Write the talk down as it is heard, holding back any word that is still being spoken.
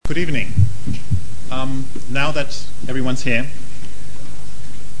Good evening. Now that everyone's here,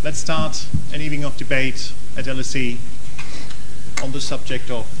 let's start an evening of debate at LSE on the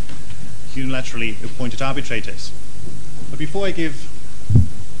subject of unilaterally appointed arbitrators. But before I give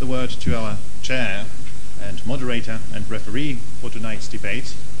the word to our chair and moderator and referee for tonight's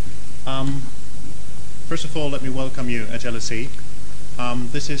debate, first of all, let me welcome you at LSE.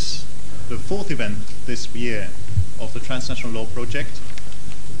 This is the fourth event this year of the Transnational Law Project.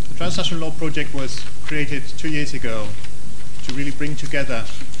 The Transnational Law Project was created 2 years ago to really bring together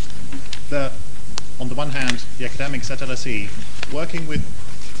on the one hand, the academics at LSE, working with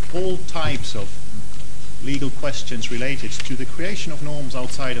all types of legal questions related to the creation of norms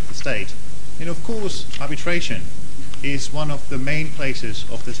outside of the state. And of course, arbitration is one of the main places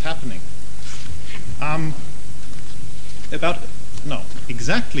of this happening.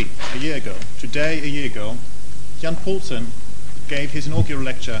 Exactly a year ago, today a year ago, Jan Poulsen gave his inaugural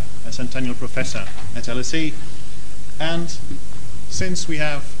lecture as Centennial Professor at LSE, and since we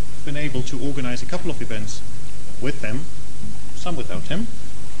have been able to organize a couple of events with him, some without him,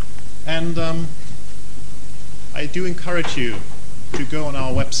 and I do encourage you to go on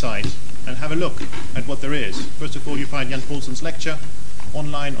our website and have a look at what there is. First of all, you find Jan Poulsen's lecture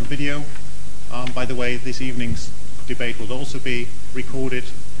online on video. By the way, this evening's debate will also be recorded.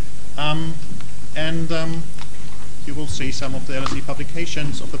 You will see some of the LSE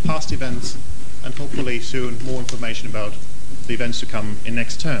publications of the past events, and hopefully soon more information about the events to come in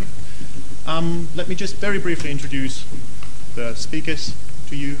next term. Let me just very briefly introduce the speakers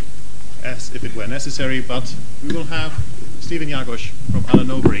to you as if it were necessary, but we will have Stephen Jagosz from Alan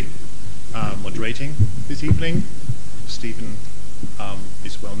Overy moderating this evening. Stephen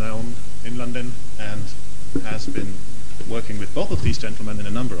is well known in London and has been working with both of these gentlemen in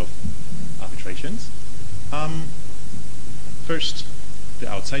a number of arbitrations. First, the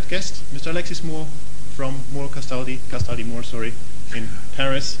outside guest, Mr. Alexis Moore from Castaldi Moore, in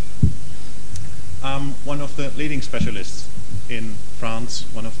Paris. One of the leading specialists in France,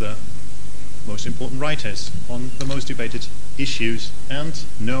 one of the most important writers on the most debated issues, and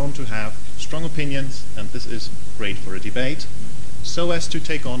known to have strong opinions, and this is great for a debate, so as to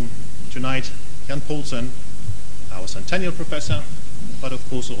take on tonight Jan Poulsen, our Centennial Professor, but of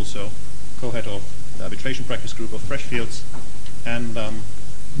course also co-head of the Arbitration Practice Group of Freshfields. And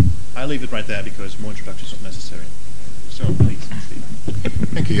I'll leave it right there because more introductions are not necessary. So please, Steve.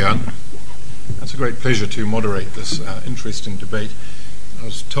 Thank you, Jan. It's a great pleasure to moderate this interesting debate. I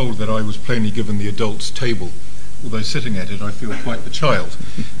was told that I was plainly given the adults' table, although sitting at it I feel quite the child.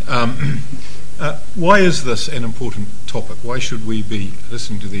 Why is this an important topic? Why should we be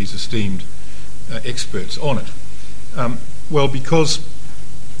listening to these esteemed experts on it? Well, because,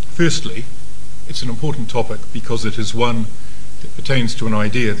 firstly, it's an important topic because it is one that pertains to an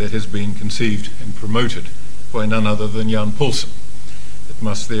idea that has been conceived and promoted by none other than Jan Poulsen. It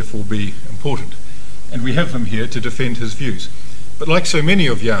must therefore be important. And we have him here to defend his views. But like so many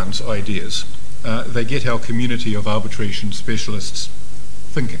of Jan's ideas, they get our community of arbitration specialists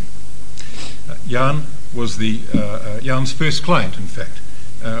thinking. Jan was Jan's first client, in fact,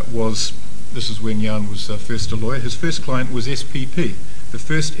 this is when Jan was first a lawyer. His first client was SPP, the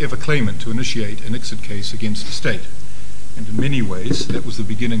first ever claimant to initiate an ICSID case against the state. And in many ways, that was the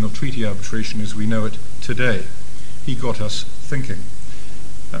beginning of treaty arbitration as we know it today. He got us thinking.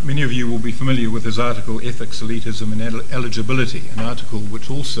 Many of you will be familiar with his article, Ethics, Elitism and Eligibility, an article which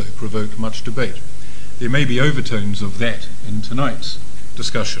also provoked much debate. There may be overtones of that in tonight's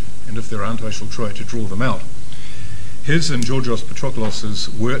discussion, and if there aren't, I shall try to draw them out. His and Georgios Patroklos'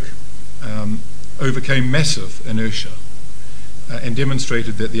 work overcame massive inertia and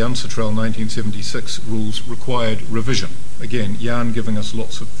demonstrated that the UNCITRAL 1976 rules required revision. Again, Jan giving us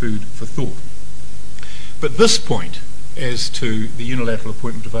lots of food for thought. But this point, as to the unilateral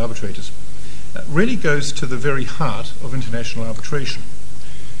appointment of arbitrators, really goes to the very heart of international arbitration.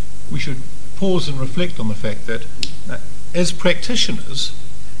 We should pause and reflect on the fact that as practitioners,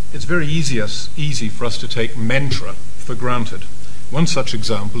 it's very easy for us to take mantra for granted. One such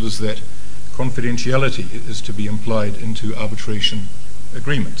example is that confidentiality is to be implied into arbitration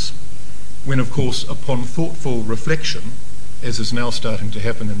agreements, when of course upon thoughtful reflection, as is now starting to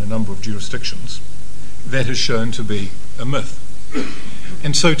happen in a number of jurisdictions, that is shown to be a myth.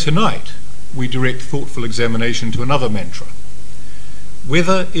 And so tonight we direct thoughtful examination to another mantra: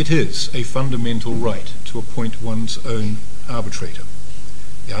 whether it is a fundamental right to appoint one's own arbitrator.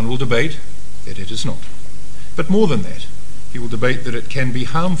 Jan will debate that it is not. But more than that, he will debate that it can be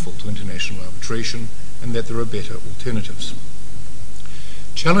harmful to international arbitration and that there are better alternatives.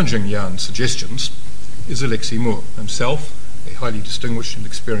 Challenging Jan's suggestions is Alexis Moore, himself a highly distinguished and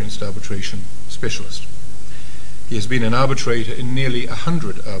experienced arbitration specialist. He has been an arbitrator in nearly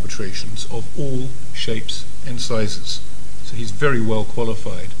 100 arbitrations of all shapes and sizes, so he's very well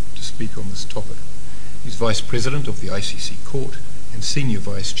qualified to speak on this topic. He's Vice President of the ICC Court and Senior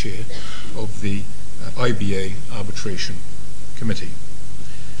Vice Chair of the IBA Arbitration Committee.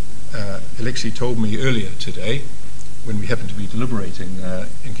 Alexei told me earlier today, when we happened to be deliberating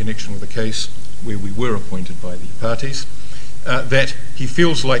in connection with a case where we were appointed by the parties, that he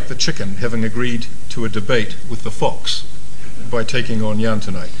feels like the chicken having agreed to a debate with the fox by taking on Jan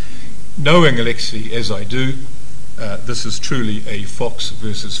tonight. Knowing Alexei as I do, this is truly a fox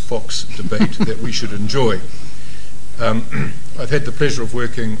versus fox debate that we should enjoy. I've had the pleasure of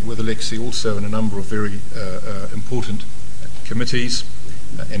working with Alexei also in a number of very important committees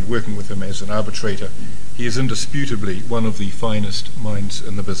and working with him as an arbitrator. He is indisputably one of the finest minds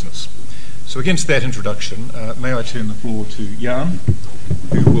in the business. So against that introduction, may I turn the floor to Jan,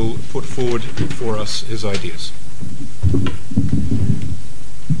 who will put forward for us his ideas.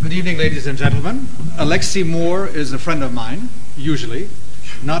 Good evening, ladies and gentlemen. Alexei Moore is a friend of mine, usually.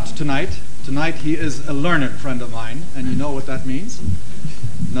 Not tonight. Tonight he is a learned friend of mine, and you know what that means?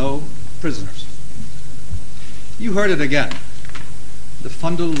 No prisoners. You heard it again. The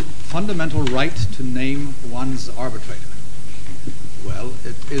fundamental right to name one's arbitrator. Well,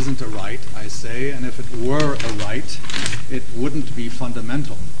 it isn't a right, I say, and if it were a right, it wouldn't be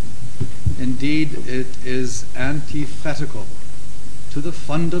fundamental. Indeed, it is antithetical to the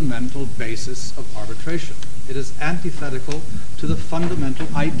fundamental basis of arbitration. It is antithetical to the fundamental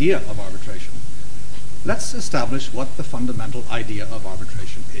idea of arbitration. Let's establish what the fundamental idea of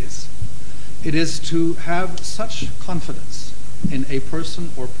arbitration is. It is to have such confidence in a person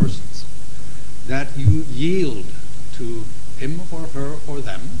or persons that you yield to him or her or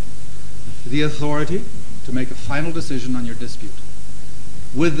them the authority to make a final decision on your dispute,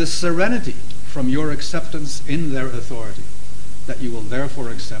 with the serenity from your acceptance in their authority that you will therefore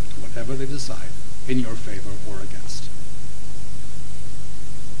accept whatever they decide in your favor or against.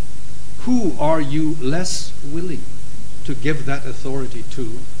 Who are you less willing to give that authority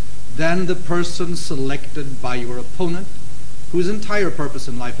to than the person selected by your opponent, whose entire purpose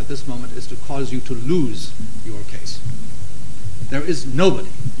in life at this moment is to cause you to lose your case? There is nobody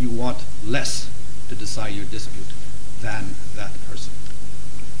you want less to decide your dispute than that person.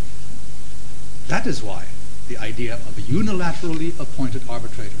 That is why the idea of a unilaterally appointed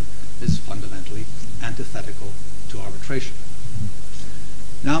arbitrator is fundamentally antithetical to arbitration.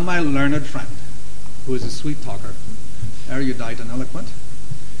 Now, my learned friend, who is a sweet talker, erudite and eloquent,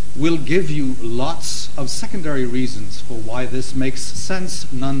 will give you lots of secondary reasons for why this makes sense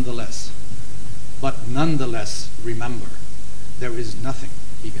nonetheless. But nonetheless, remember, there is nothing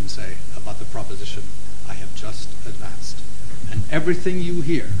he can say about the proposition I have just advanced. And everything you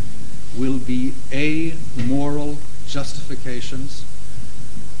hear will be amoral justifications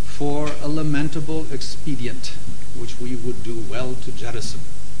for a lamentable expedient which we would do well to jettison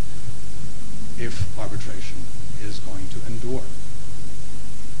if arbitration is going to endure.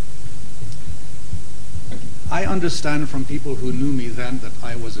 I understand from people who knew me then that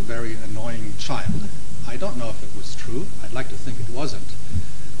I was a very annoying child. I don't know if it was true. I'd like to think it wasn't.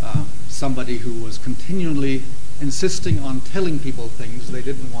 Somebody who was continually insisting on telling people things they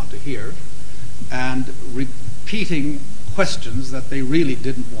didn't want to hear and repeating questions that they really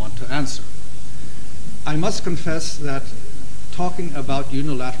didn't want to answer. I must confess that talking about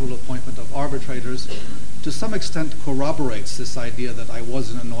unilateral appointment of arbitrators to some extent corroborates this idea that I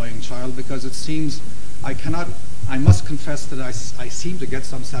was an annoying child, because it seems I must confess that I seem to get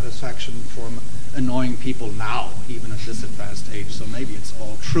some satisfaction from annoying people now, even at this advanced age, so maybe it's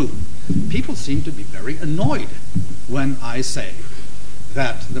all true. People seem to be very annoyed when I say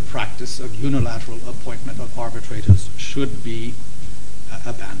that the practice of unilateral appointment of arbitrators should be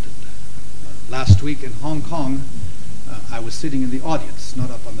abandoned. Last week in Hong Kong, I was sitting in the audience, not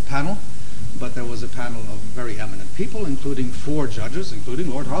up on the panel, but there was a panel of very eminent people, including 4 judges, including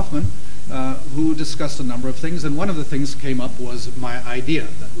Lord Hoffman, who discussed a number of things, and one of the things came up was my idea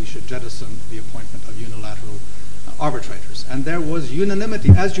that we should jettison the appointment of unilateral arbitrators. And there was unanimity,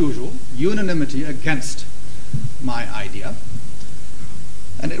 as usual, unanimity against my idea.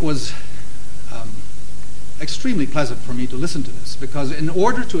 And it was extremely pleasant for me to listen to this, because in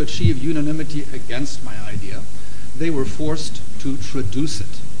order to achieve unanimity against my idea, they were forced to traduce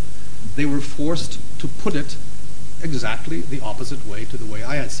it. They were forced to put it exactly the opposite way to the way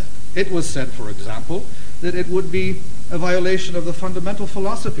I had said. It was said, for example, that it would be a violation of the fundamental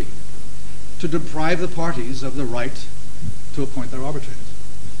philosophy to deprive the parties of the right to appoint their arbitrators.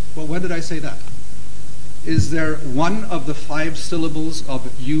 Well, when did I say that? Is there one of the 5 syllables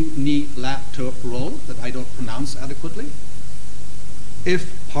of unilateral that I don't pronounce adequately?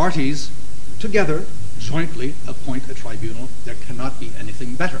 If parties together jointly appoint a tribunal, there cannot be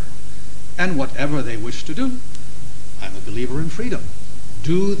anything better. And whatever they wish to do, I'm a believer in freedom.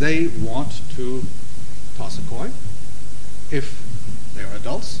 Do they want to toss a coin? If they're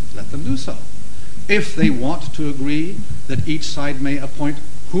adults, let them do so. If they want to agree that each side may appoint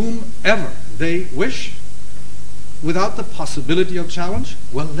whomever they wish, without the possibility of challenge,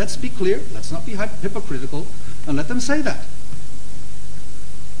 well, let's be clear, let's not be hypocritical, and let them say that.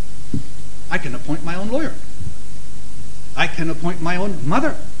 I can appoint my own lawyer. I can appoint my own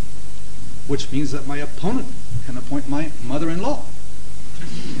mother, which means that my opponent can appoint my mother-in-law.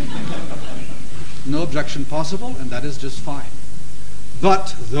 No objection possible, and that is just fine.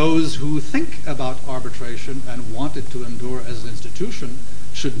 But those who think about arbitration and want it to endure as an institution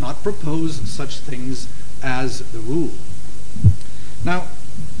should not propose such things as the rule. Now,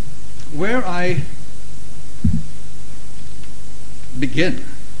 where I begin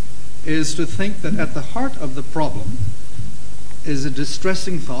is to think that at the heart of the problem is a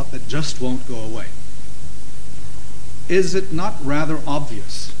distressing thought that just won't go away. Is it not rather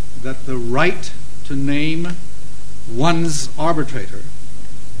obvious that the right to name one's arbitrator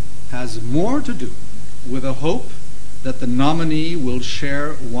has more to do with a hope that the nominee will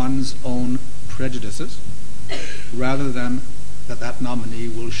share one's own prejudices rather than that nominee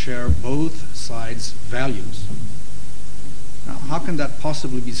will share both sides' values? Now, how can that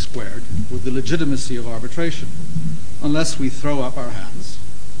possibly be squared with the legitimacy of arbitration unless we throw up our hands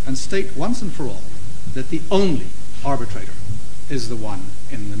and state once and for all that the only arbitrator is the one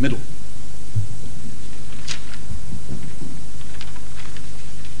in the middle?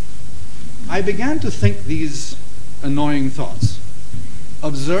 I began to think these annoying thoughts,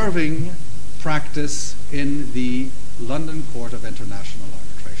 observing practice in the London Court of International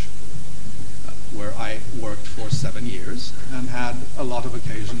Arbitration, where I worked for 7 years and had a lot of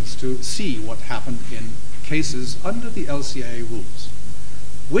occasions to see what happened in cases under the LCAA rules,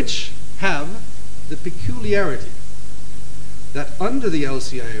 which have the peculiarity that under the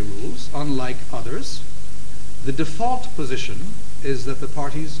LCAA rules, unlike others, the default position is that the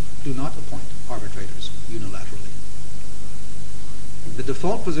parties do not appoint arbitrators unilaterally. The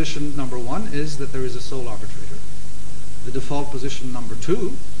default position number 1 is that there is a sole arbitrator. The default position number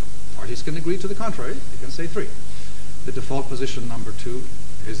 2, parties can agree to the contrary, they can say 3. The default position number 2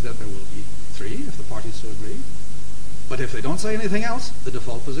 is that there will be 3 if the parties so agree. But if they don't say anything else, the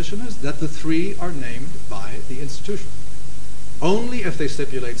default position is that the 3 are named by the institution. Only if they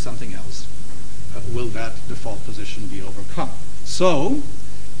stipulate something else will that default position be overcome. So,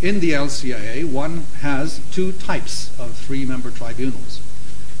 in the LCAA, one has 2 types of 3-member tribunals,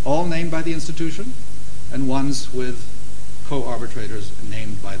 all named by the institution, and ones with co-arbitrators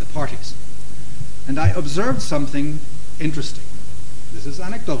named by the parties. And I observed something interesting. This is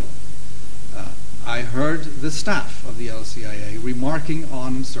anecdotal. I heard the staff of the LCAA remarking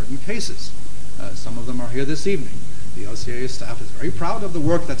on certain cases. Some of them are here this evening. The LCAA staff is very proud of the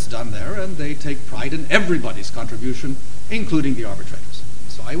work that's done there, and they take pride in everybody's contribution, including the arbitrators.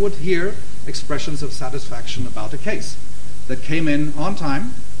 So I would hear expressions of satisfaction about a case that came in on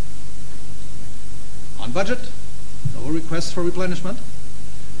time, on budget, no requests for replenishment,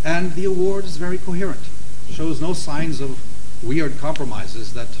 and the award is very coherent, shows no signs of weird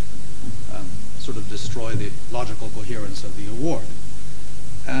compromises that sort of destroy the logical coherence of the award.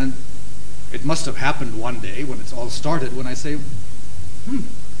 And it must have happened one day when it's all started when I say,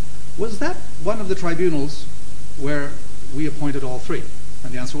 was that one of the tribunals where we appointed all 3?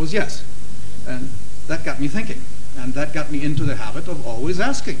 And the answer was yes. And that got me thinking. And that got me into the habit of always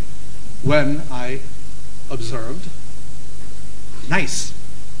asking when I observed nice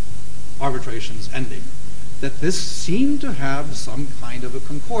arbitrations ending, that this seemed to have some kind of a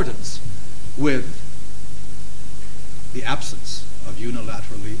concordance with the absence of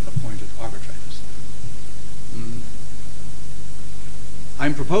unilaterally appointed arbitrators.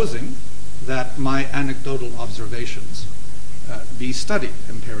 I'm proposing that my anecdotal observations be studied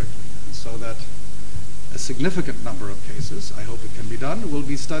empirically, so that a significant number of cases, I hope it can be done, will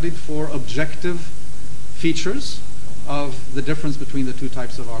be studied for objective features of the difference between the 2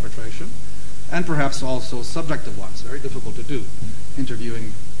 types of arbitration, and perhaps also subjective ones, very difficult to do,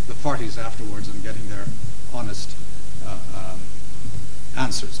 interviewing the parties afterwards and getting their honest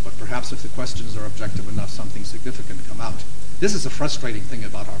answers. But perhaps if the questions are objective enough, something significant come out. This is a frustrating thing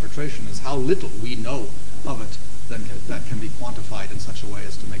about arbitration, is how little we know of it that can be quantified in such a way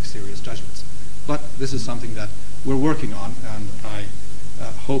as to make serious judgments. But this is something that we're working on, and I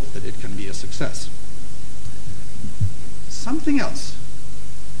hope that it can be a success. something else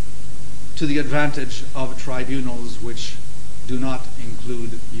to the advantage of tribunals which do not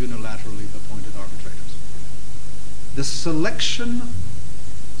include unilaterally appointed arbitrators.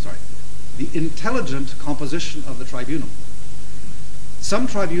 The intelligent composition of the tribunal. Some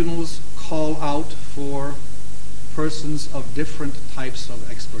tribunals call out for persons of different types of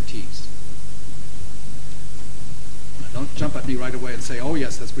expertise. Don't jump at me right away and say, oh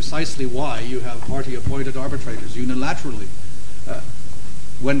yes, that's precisely why you have party-appointed arbitrators unilaterally.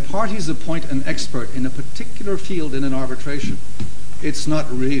 When parties appoint an expert in a particular field in an arbitration, it's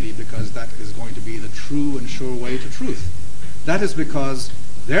not really because that is going to be the true and sure way to truth. That is because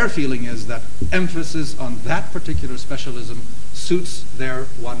their feeling is that emphasis on that particular specialism suits their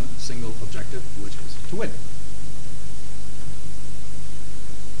one single objective, which is to win.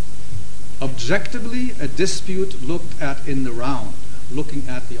 Objectively, a dispute looked at in the round, looking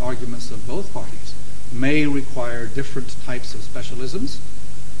at the arguments of both parties, may require different types of specialisms,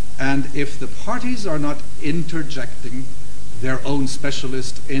 and if the parties are not interjecting their own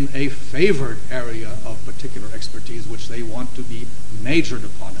specialist in a favored area of particular expertise which they want to be majored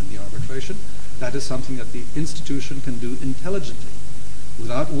upon in the arbitration, that is something that the institution can do intelligently,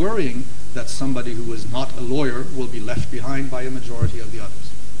 without worrying that somebody who is not a lawyer will be left behind by a majority of the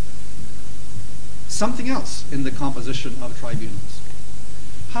others. Something else in the composition of tribunals.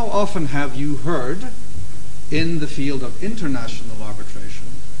 How often have you heard in the field of international arbitration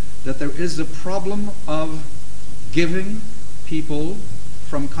that there is a problem of giving people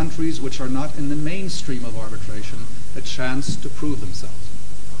from countries which are not in the mainstream of arbitration a chance to prove themselves?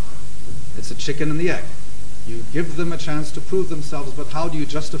 It's a chicken and the egg. You give them a chance to prove themselves, but how do you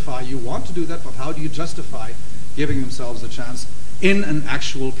justify, you want to do that, but how do you justify giving themselves a chance in an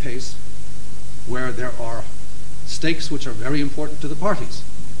actual case where there are stakes which are very important to the parties?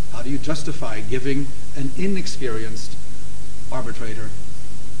 How do you justify giving an inexperienced arbitrator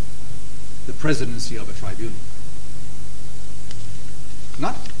the presidency of a tribunal?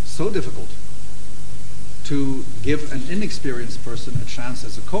 Not so difficult to give an inexperienced person a chance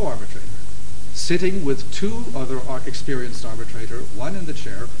as a co-arbitrator, sitting with two other experienced arbitrators, one in the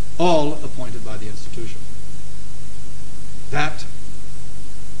chair, all appointed by the institution. That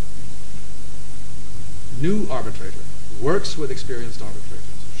new arbitrator works with experienced arbitrators,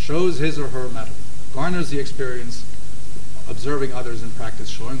 shows his or her mettle, garners the experience, observing others in practice,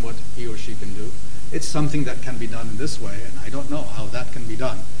 showing what he or she can do. It's something that can be done in this way, and I don't know how that can be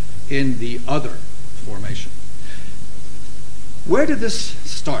done in the other formation. Where did this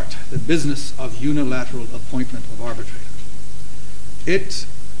start, the business of unilateral appointment of arbitrators? It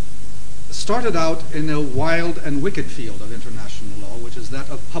started out in a wild and wicked field of international law, which is that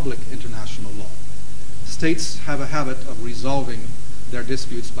of public international law. States have a habit of resolving their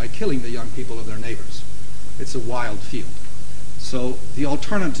disputes by killing the young people of their neighbors. It's a wild field. So the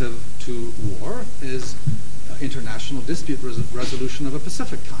alternative to war is international dispute resolution of a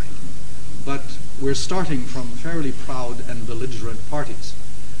pacific kind. But we're starting from fairly proud and belligerent parties.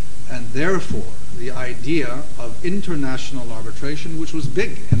 And therefore, the idea of international arbitration, which was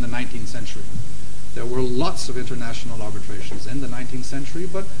big in the 19th century. There were lots of international arbitrations in the 19th century,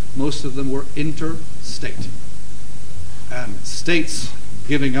 but most of them were interstate. And states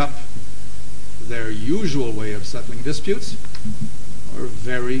giving up their usual way of settling disputes are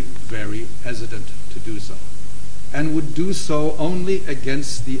very, very hesitant to do so, and would do so only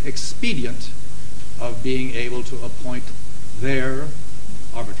against the expedient of being able to appoint their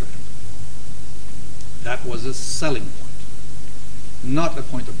arbitrator. That was a selling point, not a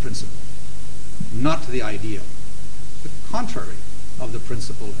point of principle, not the ideal. The contrary of the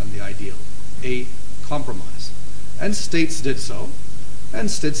principle and the ideal, a compromise. And states did so, and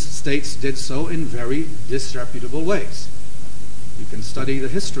states did so in very disreputable ways. You can study the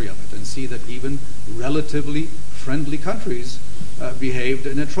history of it and see that even relatively friendly countries behaved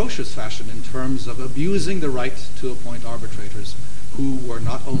in atrocious fashion in terms of abusing the right to appoint arbitrators who were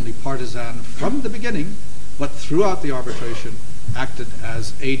not only partisan from the beginning, but throughout the arbitration acted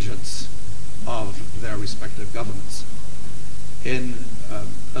as agents of their respective governments. In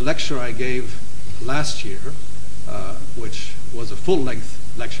a lecture I gave last year, which was a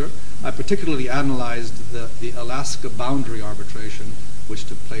full-length lecture, I particularly analyzed the Alaska boundary arbitration, which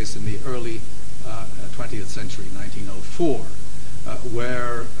took place in the early 20th century, 1904,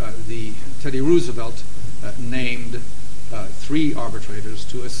 where the Teddy Roosevelt named 3 arbitrators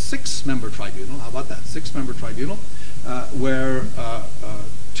to a 6-member tribunal. How about that? 6-member tribunal, where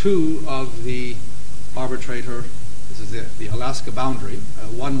 2 of the arbitrator, this is the Alaska boundary,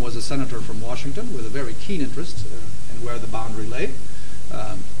 one was a senator from Washington with a very keen interest in where the boundary lay.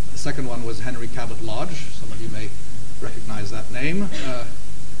 The second one was Henry Cabot Lodge. Some of you may recognize that name,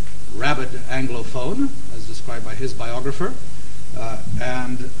 rabid Anglophone, as described by his biographer,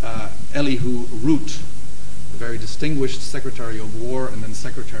 and Elihu Root, a very distinguished Secretary of War and then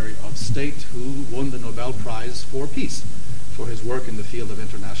Secretary of State, who won the Nobel Prize for Peace for his work in the field of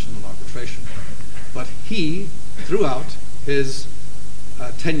international arbitration. But he, throughout his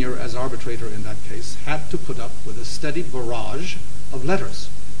tenure as arbitrator in that case, had to put up with a steady barrage of letters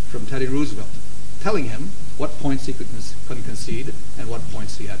from Teddy Roosevelt, telling him what points he couldn't concede and what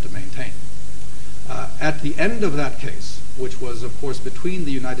points he had to maintain. At the end of that case, which was, of course, between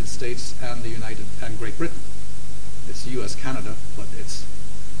the United States and Great Britain, it's U.S.-Canada, but it's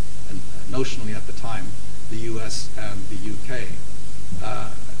notionally at the time the U.S. and the U.K.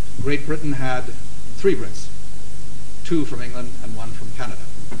 Great Britain had 3 Brits, 2 from England and 1 from Canada.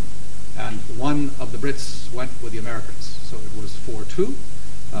 And one of the Brits went with the Americans, so it was 4-2.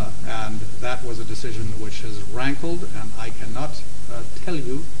 And that was a decision which has rankled, and I cannot tell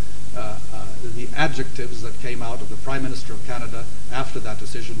you the adjectives that came out of the Prime Minister of Canada after that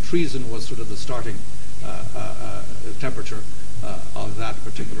decision. Treason was sort of the starting temperature of that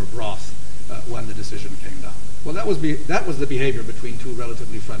particular broth when the decision came down. Well, that was the behavior between 2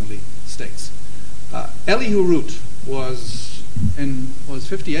 relatively friendly states. Elihu Root was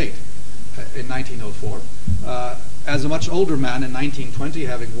 58 in 1904. As a much older man in 1920,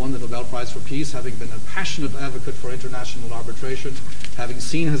 having won the Nobel Prize for Peace, having been a passionate advocate for international arbitration, having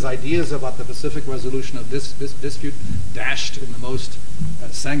seen his ideas about the Pacific resolution of this dispute dashed in the most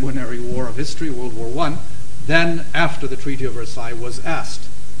sanguinary war of history, World War I, then, after the Treaty of Versailles, was asked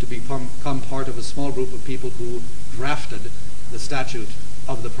to become part of a small group of people who drafted the statute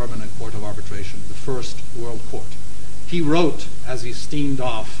of the Permanent Court of Arbitration, the first World Court. He wrote, as he steamed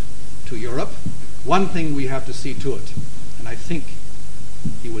off to Europe, one thing we have to see to it, and I think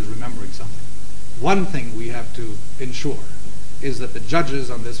he was remembering something. One thing we have to ensure is that the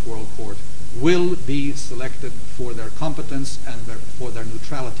judges on this World Court will be selected for their competence and for their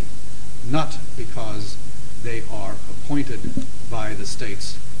neutrality, not because they are appointed by the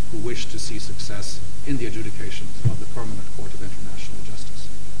states who wish to see success in the adjudications of the Permanent Court of International Justice.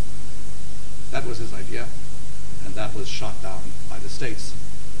 That was his idea, and that was shot down by the states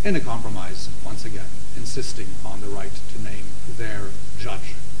in a compromise, once again, insisting on the right to name their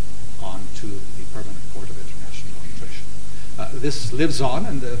judge onto the Permanent Court of International Arbitration. This lives on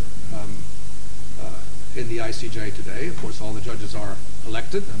in the ICJ today. Of course, all the judges are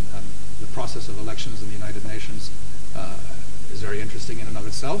elected, and the process of elections in the United Nations is very interesting in and of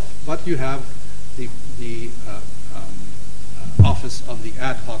itself. But you have the office of the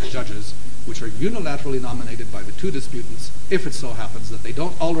ad hoc judges, which are unilaterally nominated by the 2 disputants, if it so happens that they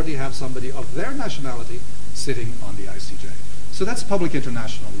don't already have somebody of their nationality sitting on the ICJ. So that's public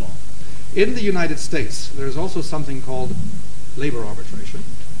international law. In the United States, there's also something called labor arbitration,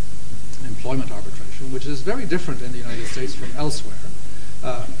 employment arbitration, which is very different in the United States from elsewhere,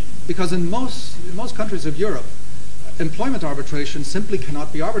 because in most countries of Europe, employment arbitration simply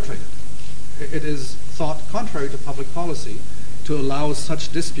cannot be arbitrated. It is thought contrary to public policy to allow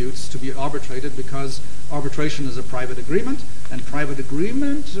such disputes to be arbitrated, because arbitration is a private agreement, and private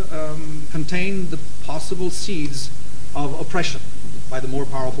agreement contain the possible seeds of oppression by the more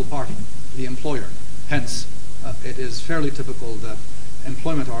powerful party, the employer. Hence, it is fairly typical that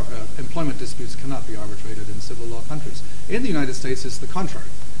employment disputes cannot be arbitrated in civil law countries. In the United States, it's the contrary.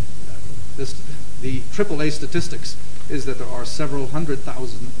 The AAA statistics is that there are several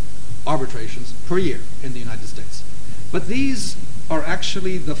 100,000 arbitrations per year in the United States. But these are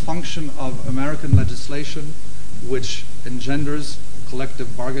actually the function of American legislation, which engenders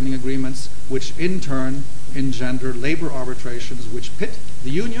collective bargaining agreements, which in turn engender labor arbitrations, which pit the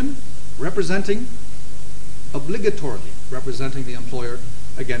union obligatorily representing the employer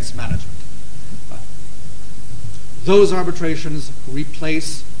against management. Those arbitrations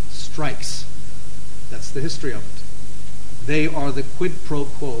replace strikes. That's the history of it. They are the quid pro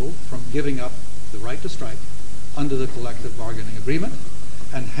quo from giving up the right to strike under the collective bargaining agreement,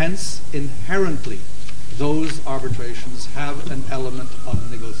 and hence inherently those arbitrations have an element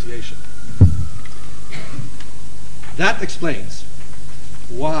of negotiation. That explains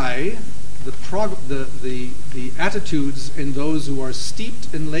why the attitudes in those who are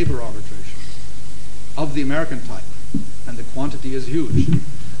steeped in labor arbitration of the American type, and the quantity is huge,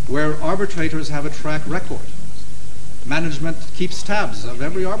 where arbitrators have a track record. Management keeps tabs of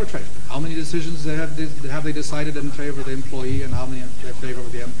every arbitrator. How many decisions have they decided in favor of the employee, and how many in favor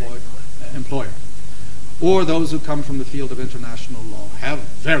of the employer? Or those who come from the field of international law have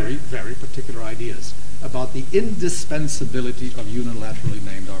very, very particular ideas about the indispensability of unilaterally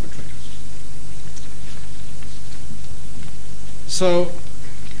named arbitrators. So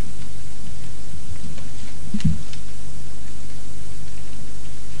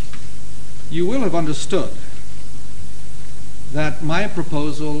you will have understood that my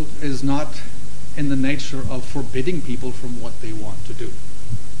proposal is not in the nature of forbidding people from what they want to do.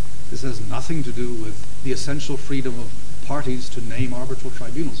 This has nothing to do with the essential freedom of parties to name arbitral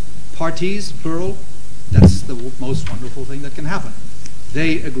tribunals. Parties, plural, that's the most wonderful thing that can happen.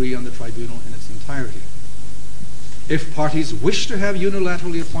 They agree on the tribunal in its entirety. If parties wish to have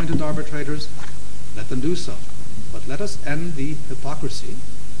unilaterally appointed arbitrators, let them do so. But let us end the hypocrisy.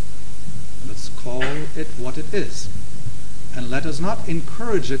 Let's call it what it is. And let us not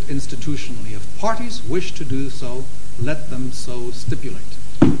encourage it institutionally. If parties wish to do so, let them so stipulate.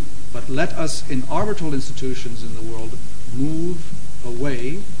 But let us, in arbitral institutions in the world, move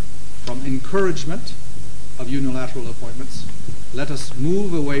away from encouragement of unilateral appointments. Let us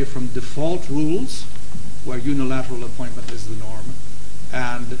move away from default rules, where unilateral appointment is the norm,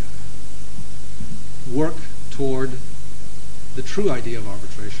 and work toward the true idea of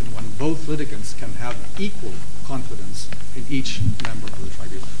arbitration when both litigants can have equal confidence in each member of the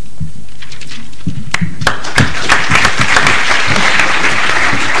tribunal.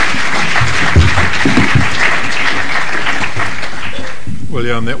 Well,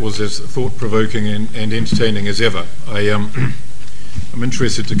 Jan, that was as thought-provoking and entertaining as ever. I'm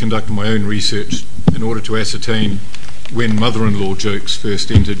interested to conduct my own research in order to ascertain when mother-in-law jokes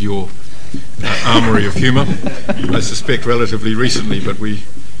first entered your armoury of humour. I suspect relatively recently, but we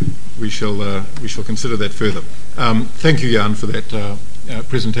shall consider that further. Thank you, Jan, for that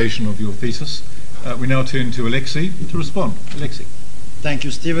presentation of your thesis. We now turn to Alexei to respond. Alexei. Thank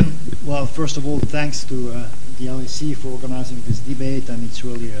you, Stephen. Well, first of all, thanks to the LSE for organizing this debate, and it's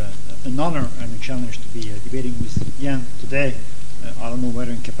really an honor and a challenge to be debating with Jan today. I don't know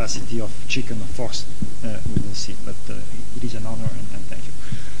whether in capacity of chicken or fox, we will see, but it is an honor, and thank you.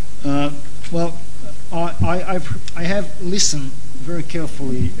 Well, I have listened very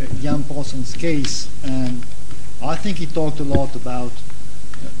carefully Jan Paulsson's case, and I think he talked a lot about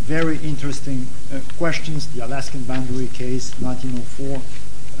very interesting questions, the Alaskan boundary case, 1904,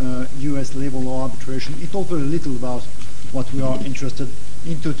 U.S. labor law arbitration. He talked very little about what we are interested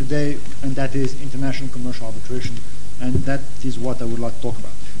into today, and that is international commercial arbitration, and that is what I would like to talk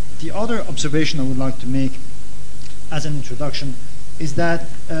about. The other observation I would like to make as an introduction is that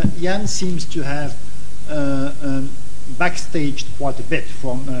Jan seems to have backstaged quite a bit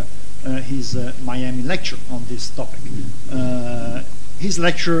from his Miami lecture on this topic. His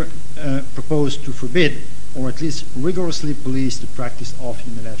lecture proposed to forbid, or at least rigorously police, the practice of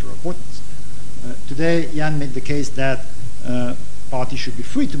unilateral appointments. Today, Jan made the case that parties should be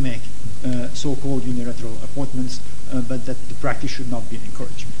free to make so-called unilateral appointments, but that the practice should not be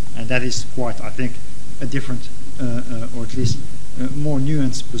encouraged. And that is quite, I think, a different, or at least more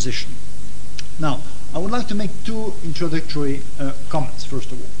nuanced position. Now, I would like to make two introductory comments,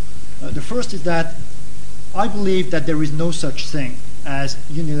 first of all. The first is that I believe that there is no such thing as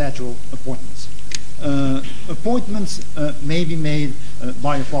unilateral appointments. Appointments may be made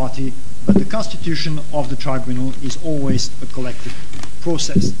by a party, but the constitution of the tribunal is always a collective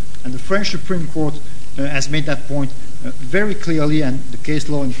process. And the French Supreme Court has made that point very clearly, and the case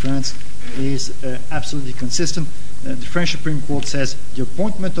law in France is absolutely consistent. The French Supreme Court says the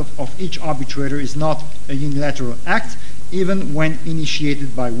appointment of each arbitrator is not a unilateral act, even when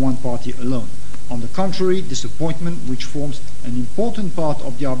initiated by one party alone. On the contrary, this appointment, which forms an important part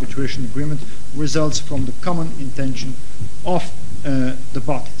of the arbitration agreement, results from the common intention of the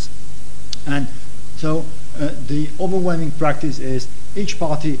parties. And so the overwhelming practice is each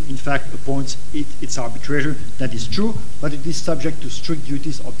party, in fact, appoints its arbitrator. That is true, but it is subject to strict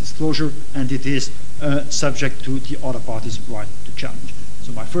duties of disclosure, and it is subject to the other party's right to challenge.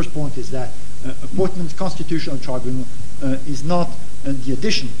 So my first point is that appointment constitutional tribunal is not the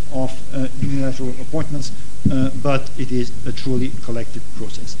addition of unilateral appointments, but it is a truly collective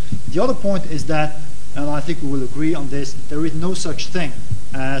process. The other point is that, and I think we will agree on this, there is no such thing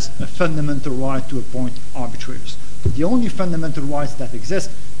as a fundamental right to appoint arbitrators. The only fundamental rights that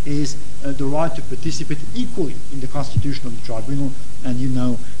exist is the right to participate equally in the constitution of the tribunal, and you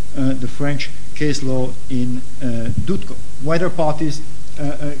know the French case law in Dutko. Whether parties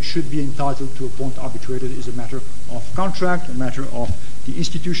should be entitled to appoint arbitrators is a matter of contract, a matter of the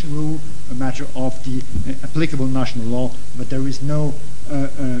institution rule, a matter of the applicable national law, but there is no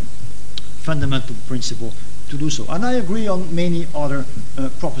fundamental principle to do so. And I agree on many other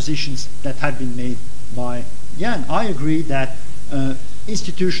propositions that have been made by Jan. I agree that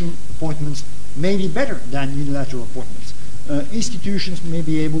institution appointments may be better than unilateral appointments. Institutions may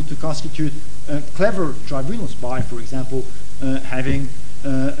be able to constitute clever tribunals by, for example, having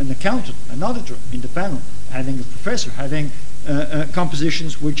an accountant, an auditor in the panel, having a professor, having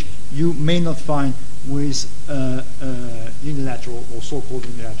compositions which you may not find with unilateral or so-called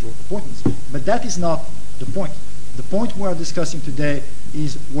unilateral appointments. But that is not the point. The point we are discussing today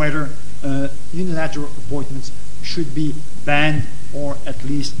is whether unilateral appointments should be banned or at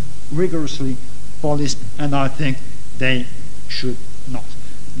least rigorously policed, and I think they should not.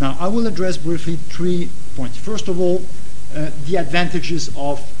 Now, I will address briefly 3 points. First of all, the advantages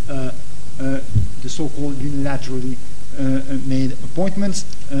of the so-called unilaterally made appointments.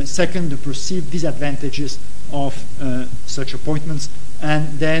 Second, the perceived disadvantages of such appointments,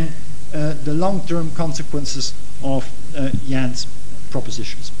 and then the long-term consequences of Jan's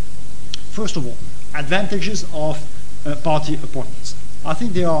propositions. First of all, advantages of party appointments. I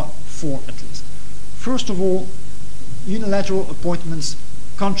think there are 4 at least. First of all, unilateral appointments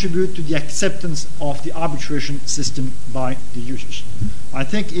contribute to the acceptance of the arbitration system by the users. I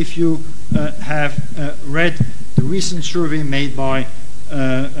think if you have read the recent survey made by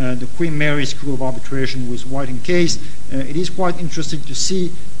the Queen Mary School of Arbitration with White and Case, it is quite interesting to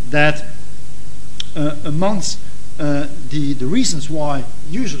see that amongst the reasons why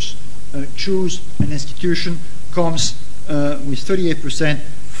users choose an institution comes with 38%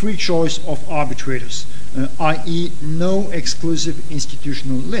 free choice of arbitrators, i.e. no exclusive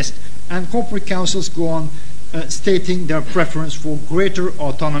institutional list. And corporate councils go on stating their preference for greater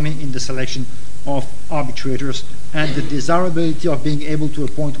autonomy in the selection of arbitrators, and the desirability of being able to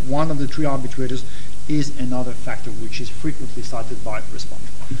appoint one of the 3 arbitrators is another factor which is frequently cited by respondents.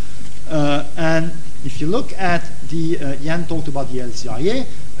 And if you look at the, Jan talked about the LCIA,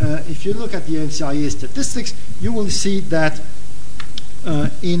 if you look at the LCIA statistics, you will see that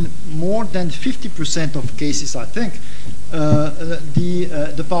in more than 50% of cases, I think,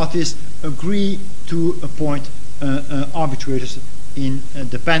 the parties agree to appoint arbitrators in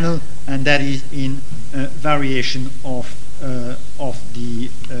the panel, and that is in variation of the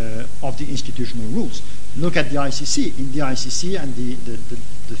institutional rules. Look at the ICC. In the ICC, and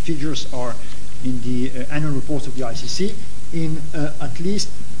the figures are in the annual reports of the ICC, in at least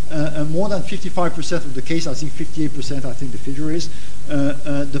more than 55% of the case, I think 58%, I think the figure is,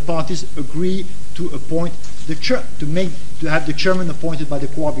 the parties agree to appoint to have the chairman appointed by the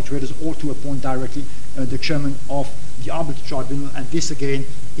co-arbitrators, or to appoint directly the chairman of the arbitral tribunal, and this again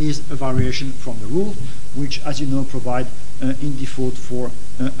is a variation from the rule, which, as you know, provide in default for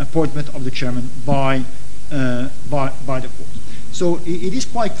appointment of the chairman by the court. So it is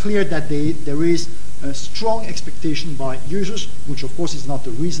quite clear that there is a strong expectation by users, which of course is not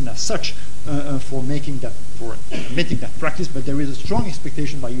the reason as such for admitting that practice, but there is a strong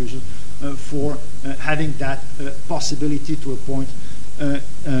expectation by users for having that possibility to appoint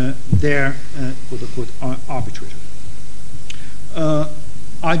their quote-unquote arbitrator.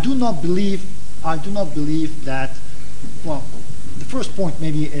 I do not believe that. Well, the first point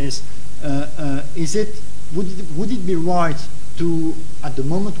maybe is would it be right to, at the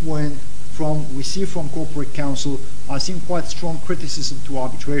moment when we see from corporate counsel, I think quite strong criticism to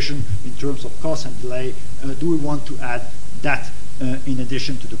arbitration in terms of cost and delay, do we want to add that in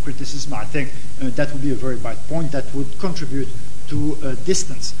addition to the criticism? I think that would be a very bad point that would contribute to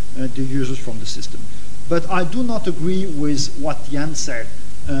distance the users from the system. But I do not agree with what Jan said,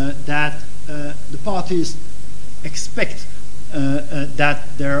 that the parties expect that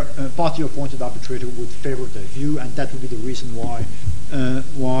their party-appointed arbitrator would favor their view, and that would be the reason why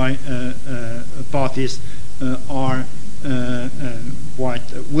parties are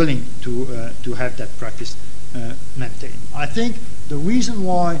quite willing to have that practice maintained. I think the reason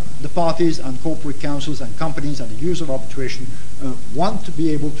why the parties and corporate councils and companies and the users of arbitration want to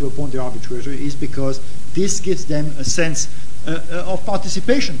be able to appoint the arbitrator is because this gives them a sense of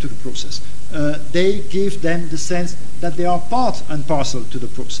participation to the process. They give them the sense that they are part and parcel to the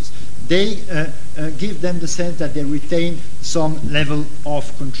process. They give them the sense that they retain some level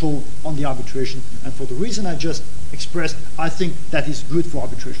of control on the arbitration. And for the reason I just expressed, I think that is good for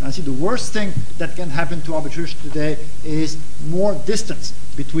arbitration. I see the worst thing that can happen to arbitration today is more distance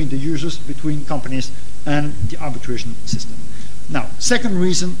between the users, between companies, and the arbitration system. Now, second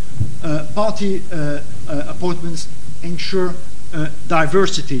reason, party appointments ensure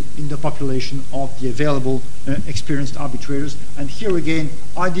diversity in the population of the available experienced arbitrators. And here again,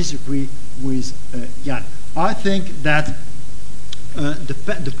 I disagree with Jan. I think that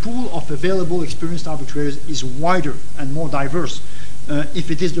the pool of available experienced arbitrators is wider and more diverse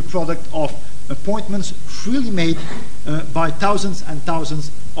if it is the product of appointments freely made by thousands and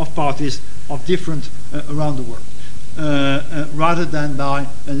thousands of parties of different around the world, rather than by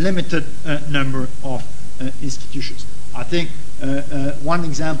a limited number of institutions. I think one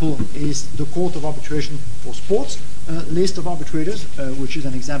example is the Court of Arbitration for Sports list of arbitrators, which is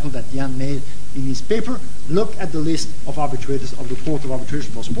an example that Jan made in his paper. Look at the list of arbitrators of the Court of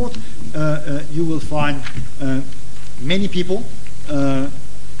Arbitration for Sport. You will find many people,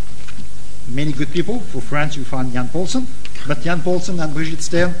 many good people. For France, you find Jan Paulsen, but Jan Paulsen and Brigitte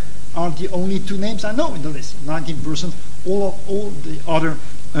Stern are the only two names I know in the list. 19%. All the other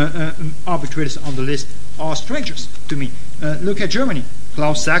arbitrators on the list are strangers to me. Look at Germany.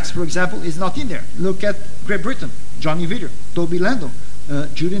 Klaus Sachs, for example, is not in there. Look at Great Britain. Johnny Vidder, Toby Lando,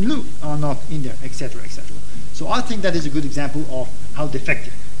 Julian Liu are not in there, etc., etc. So I think that is a good example of how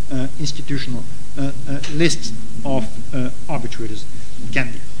defective institutional lists of arbitrators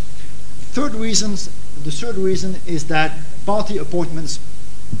can be. The third reason is that party appointments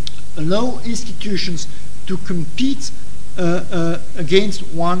allow institutions to compete against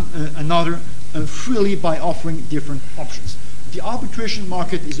one another freely by offering different options. The arbitration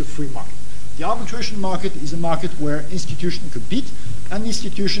market is a free market. The arbitration market is a market where institutions compete and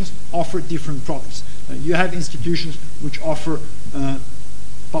institutions offer different products. You have institutions which offer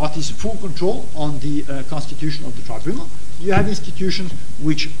parties full control on the constitution of the tribunal. You have institutions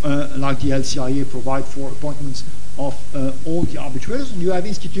which, like the LCIA, provide for appointments of all the arbitrators, and you have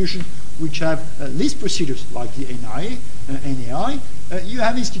institutions which have list procedures like the NAI. You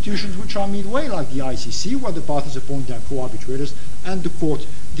have institutions which are midway, like the ICC, where the parties appoint their co-arbitrators, and the court,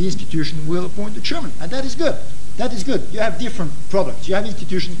 the institution, will appoint the chairman, and that is good. That is good. You have different products. You have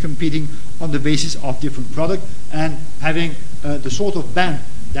institutions competing on the basis of different products, and having the sort of ban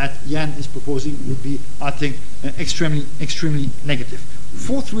that Jan is proposing would be, I think, extremely negative.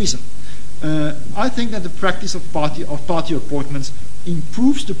 Fourth reason, I think that the practice of party appointments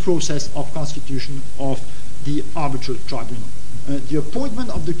improves the process of constitution of the arbitral tribunal. The appointment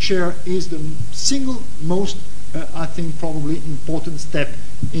of the chair is the single most, I think, probably important step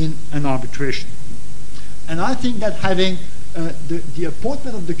in an arbitration. And I think that having the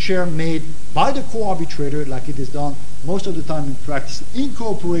appointment of the chair made by the co-arbitrator, like it is done most of the time in practice, in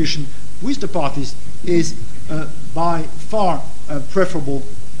cooperation with the parties, is by far preferable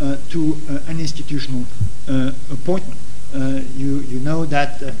to an institutional appointment. You know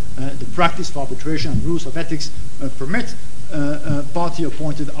that the practice of arbitration and rules of ethics permit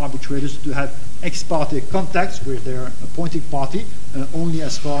party-appointed arbitrators to have ex parte contacts with their appointed party only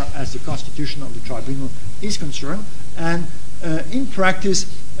as far as the constitution of the tribunal is concerned. And in practice,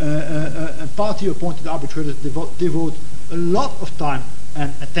 party-appointed arbitrators devote a lot of time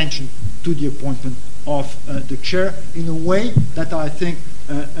and attention to the appointment of the chair in a way that I think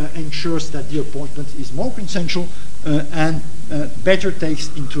ensures that the appointment is more consensual and better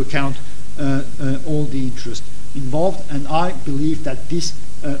takes into account all the interests involved. And I believe that this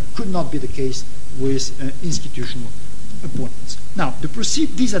could not be the case with institutional appointments. Now, the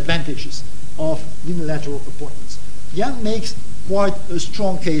perceived disadvantages of unilateral appointments. Jan makes quite a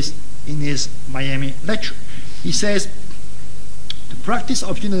strong case in his Miami lecture. He says, the practice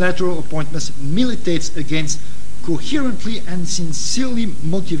of unilateral appointments militates against coherently and sincerely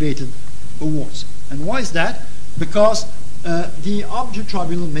motivated awards. And why is that? Because the arbitral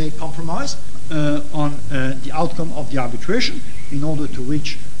tribunal may compromise on the outcome of the arbitration in order to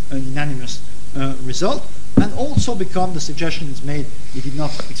reach an unanimous result, and also because the suggestion is made, he did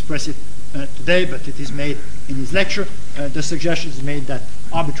not express it today, but it is made in his lecture, the suggestion is made that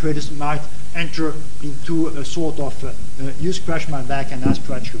arbitrators might enter into a sort of you scratch my back and I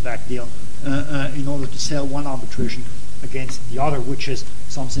scratch your back deal in order to sell one arbitration against the other, which is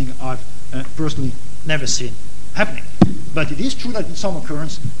something I've personally never seen happening. But it is true that in some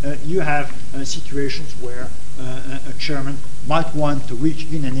occurrence you have situations where a chairman might want to reach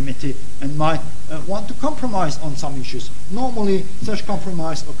unanimity and might want to compromise on some issues. Normally, such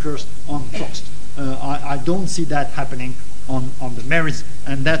compromise occurs on trust. I don't see that happening on the merits,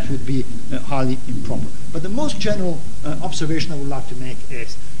 and that would be highly improper. But the most general observation I would like to make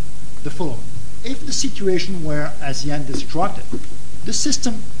is the following. If the situation were, as Jan described it, the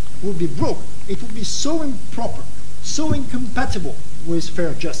system would be broken, it would be so improper, so incompatible with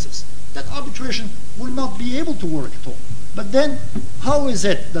fair justice, that arbitration will not be able to work at all. But then, how is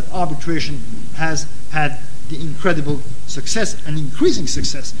it that arbitration has had the incredible success and increasing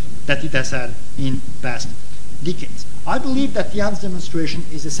success that it has had in past decades? I believe that Jan's demonstration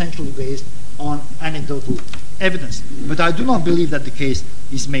is essentially based on anecdotal evidence, but I do not believe that the case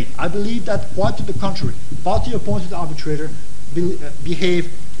is made. I believe that, quite to the contrary, party-appointed arbitrators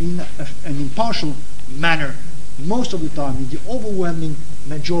behave in an impartial manner most of the time. In the overwhelming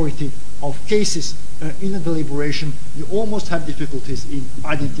majority of cases in a deliberation, you almost have difficulties in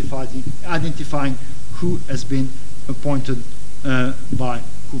identifying who has been appointed by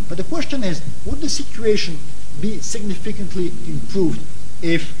whom. But the question is, would the situation be significantly improved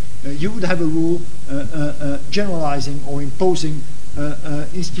if you would have a rule generalizing or imposing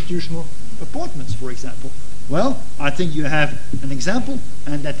institutional appointments, for example? Well, I think you have an example,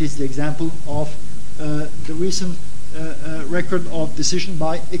 and that is the example of the recent record of decision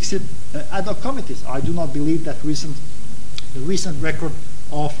by ICSID ad hoc committees. I do not believe that the recent record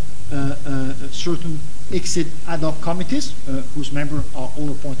of certain ICSID ad hoc committees, whose members are all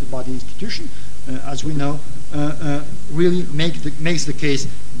appointed by the institution, as we know, really makes the case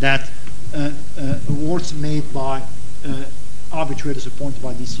that awards made by arbitrators appointed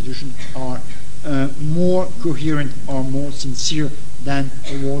by the institution are more coherent or more sincere than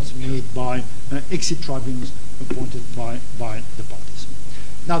awards made by ICSID tribunals appointed by the parties.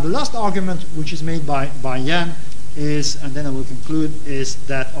 Now, the last argument which is made by Jan is, and then I will conclude, is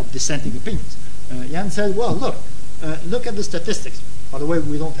that of dissenting opinions. Jan said, well, look at the statistics. By the way,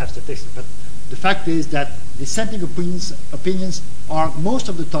 we don't have statistics, but the fact is that dissenting opinions are most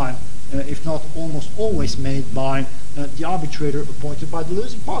of the time, if not almost always, made by the arbitrator appointed by the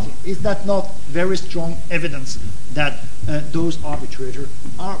losing party. Is that not very strong evidence that those arbitrators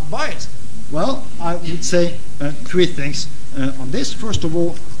are biased? Well, I would say three things on this. First of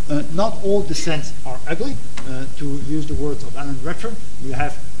all, not all dissents are ugly. To use the words of Alan Redfern, you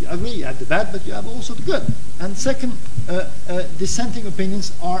have the ugly, you have the bad, but you have also the good. And second, dissenting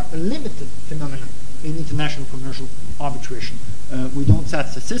opinions are a limited phenomenon in international commercial arbitration. We don't have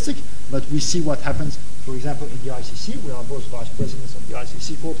statistics, but we see what happens, for example, in the ICC. We are both vice presidents of the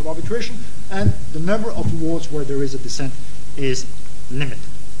ICC Court of Arbitration, and the number of awards where there is a dissent is limited.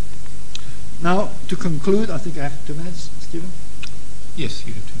 Now, to conclude, I think I have 2 minutes, Stephen? Yes,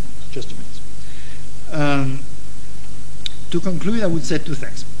 you have 2 minutes. Just 2 minutes. To conclude, I would say two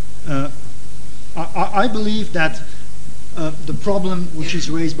things. I believe that the problem which is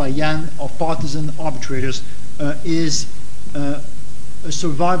raised by Jan of partisan arbitrators is a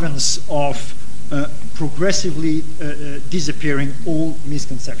survivance of progressively disappearing all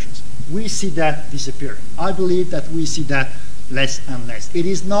misconceptions. We see that disappearing. I believe that we see that less and less. It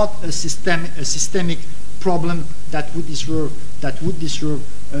is not a systemic problem that would deserve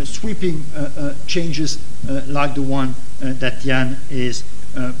sweeping changes like the one that Jan is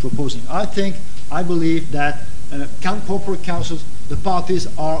proposing. I believe that corporate councils, the parties,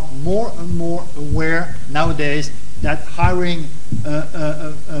 are more and more aware nowadays that hiring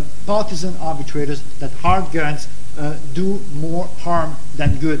partisan arbitrators, that hard guns, do more harm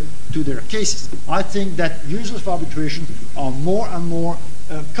than good to their cases. I think that users of arbitration are more and more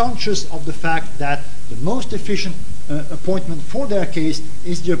conscious of the fact that the most efficient appointment for their case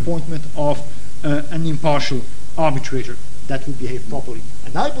is the appointment of an impartial arbitrator that will behave properly.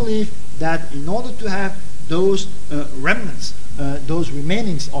 And I believe that in order to have those remnants, those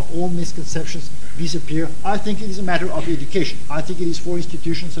remainings of all misconceptions disappear, I think it is a matter of education. I think it is for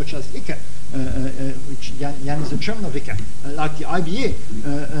institutions such as ICCA, which Jan is the chairman of ICCA, like the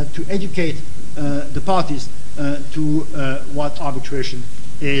IBA, to educate the parties to what arbitration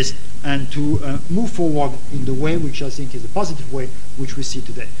is, and to move forward in the way which I think is a positive way which we see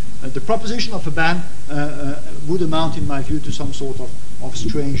today. The proposition of a ban would amount, in my view, to some sort of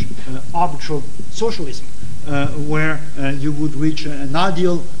strange arbitral socialism, where you would reach an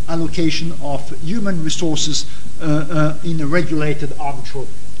ideal allocation of human resources in a regulated arbitral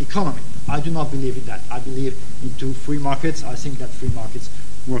economy. I do not believe in that. I believe into free markets. I think that free markets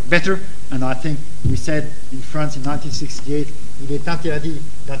work better, and I think we said in France in 1968, il est interdit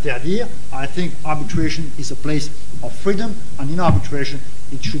d'interdire. I think arbitration is a place of freedom, and in arbitration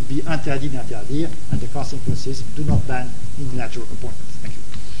it should be interdit d'interdire, and the consequences do not ban unilateral appointments. Thank you.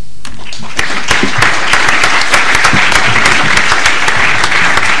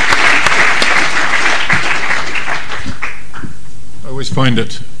 I always find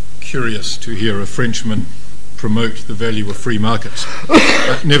it curious to hear a Frenchman promote the value of free markets.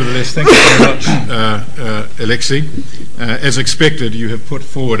 Nevertheless, thank you very much, Alexei. As expected, you have put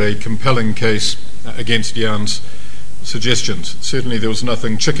forward a compelling case against Jan's suggestions. Certainly there was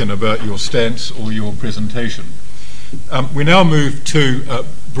nothing chicken about your stance or your presentation. We now move to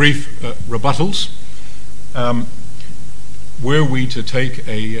brief rebuttals. Were we to take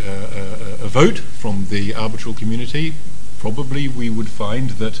a vote from the arbitral community, probably we would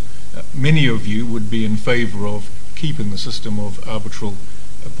find that many of you would be in favour of keeping the system of arbitral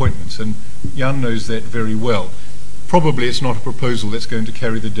appointments, and Jan knows that very well. Probably it's not a proposal that's going to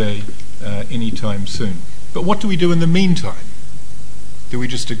carry the day any time soon. But what do we do in the meantime? Do we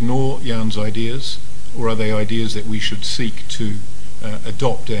just ignore Jan's ideas, or are they ideas that we should seek to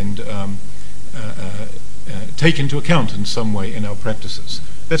adopt and take into account in some way in our practices.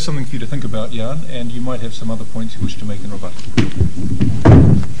 That's something for you to think about, Jan, and you might have some other points you wish to make in rebuttal.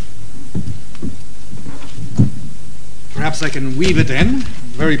 Perhaps I can weave it in. I'm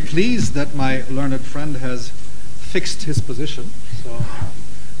very pleased that my learned friend has fixed his position, so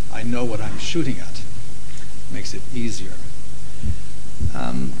I know what I'm shooting at. Makes it easier.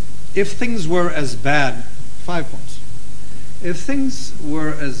 If things were as bad, 5 points. If things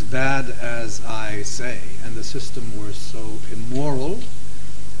were as bad as I say, and the system were so immoral,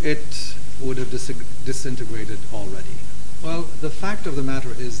 it would have disintegrated already. Well, the fact of the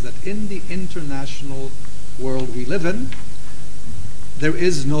matter is that in the international world we live in, there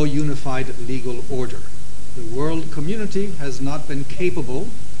is no unified legal order. The world community has not been capable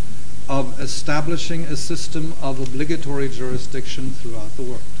of establishing a system of obligatory jurisdiction throughout the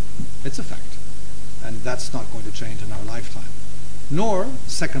world. It's a fact, and that's not going to change in our lifetime. Nor,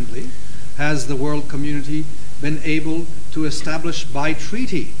 secondly, has the world community been able to establish by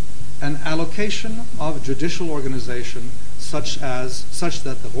treaty an allocation of judicial organization such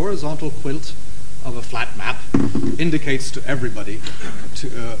that the horizontal quilt of a flat map indicates to everybody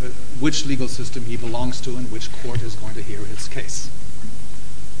which legal system he belongs to and which court is going to hear his case.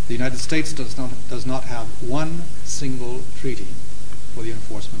 The United States does not have one single treaty for the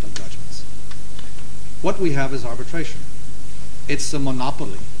enforcement of judgments. What we have is arbitration. It's a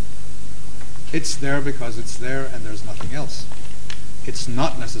monopoly. It's there because it's there and there's nothing else. It's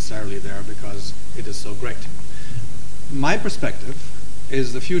not necessarily there because it is so great. My perspective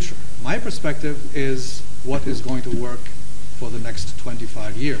is the future. My perspective is what is going to work for the next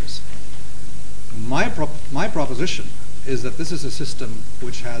 25 years. My proposition is that this is a system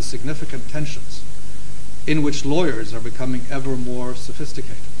which has significant tensions, in which lawyers are becoming ever more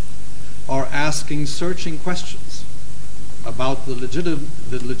sophisticated, are asking searching questions about the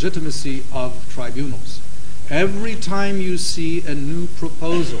legitimacy of tribunals. Every time you see a new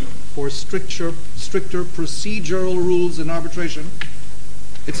proposal for stricter procedural rules in arbitration,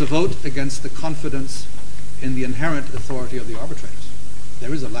 it's a vote against the confidence in the inherent authority of the arbitrators.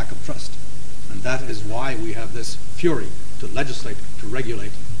 There is a lack of trust, and that is why we have this fury to legislate, to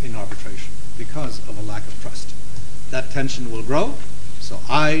regulate in arbitration, because of a lack of trust. That tension will grow, so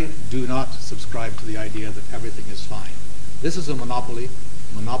I do not subscribe to the idea that everything is fine. This is a monopoly.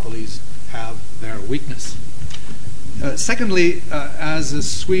 Monopolies have their weakness. Secondly, as a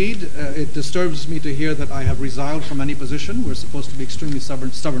Swede, it disturbs me to hear that I have resiled from any position. We're supposed to be extremely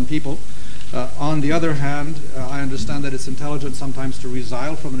stubborn people. On the other hand, I understand that it's intelligent sometimes to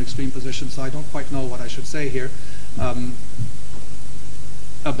resile from an extreme position, so I don't quite know what I should say here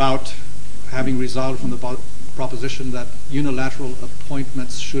about having resiled from the proposition that unilateral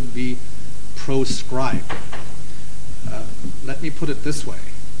appointments should be proscribed. Let me put it this way.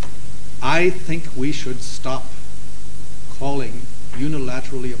 I think we should stop calling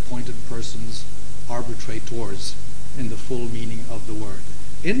unilaterally appointed persons arbitrators in the full meaning of the word.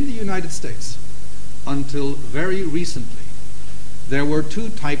 In the United States, until very recently, there were two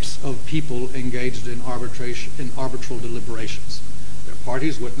types of people engaged in arbitration, in arbitral deliberations. There are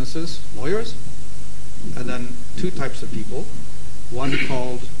parties, witnesses, lawyers, and then two types of people, one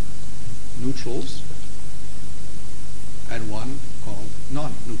called neutrals and one called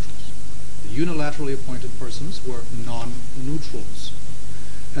non-neutrals. The unilaterally appointed persons were non-neutrals.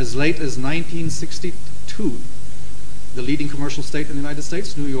 As late as 1962, the leading commercial state in the United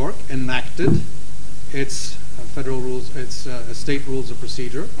States, New York, enacted its federal rules, its state rules of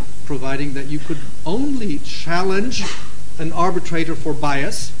procedure, providing that you could only challenge an arbitrator for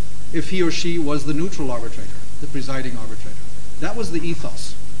bias if he or she was the neutral arbitrator, the presiding arbitrator. That was the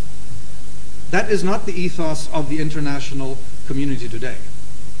ethos. That is not the ethos of the international community today.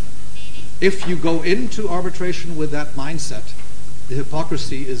 If you go into arbitration with that mindset, the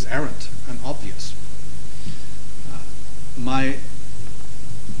hypocrisy is errant and obvious. My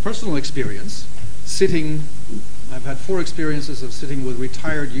personal experience, I've had 4 experiences of sitting with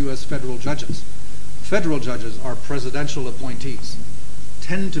retired U.S. federal judges. Federal judges are presidential appointees,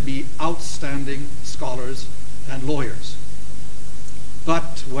 tend to be outstanding scholars and lawyers.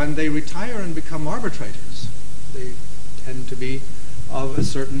 But when they retire and become arbitrators, they tend to be of a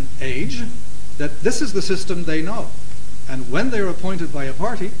certain age, that this is the system they know. And when they're appointed by a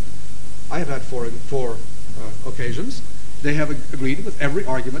party, I have had four occasions, they have agreed with every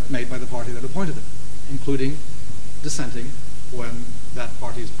argument made by the party that appointed them, including dissenting when that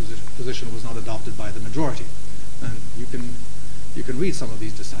party's position was not adopted by the majority. And you can read some of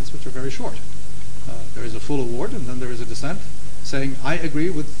these dissents, which are very short. There is a full award, and then there is a dissent saying, I agree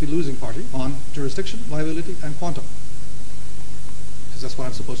with the losing party on jurisdiction, liability, and quantum. Because that's what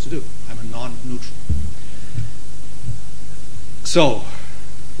I'm supposed to do. I'm a non-neutral. So,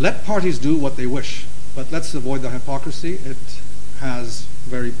 let parties do what they wish, but let's avoid the hypocrisy. It has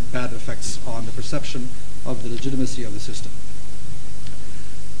very bad effects on the perception of the legitimacy of the system.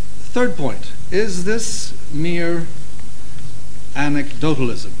 Third point, is this mere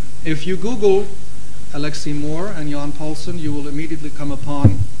anecdotalism? If you Google Alexei Moore and Jan Paulsen, you will immediately come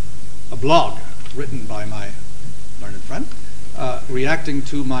upon a blog written by my learned friend reacting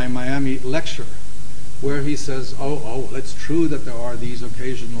to my Miami lecture, where he says, well, it's true that there are these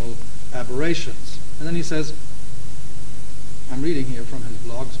occasional aberrations. And then he says, I'm reading here from his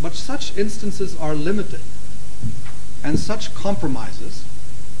blogs, but such instances are limited, and such compromises,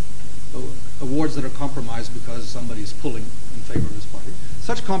 awards that are compromised because somebody's pulling in favor of his party,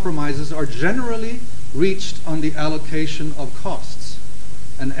 such compromises are generally reached on the allocation of costs,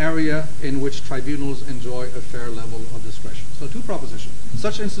 an area in which tribunals enjoy a fair level of discretion. So two propositions.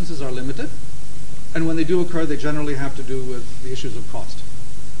 Such instances are limited, and when they do occur, they generally have to do with the issues of cost.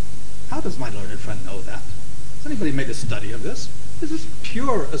 How does my learned friend know that? Has anybody made a study of this? This is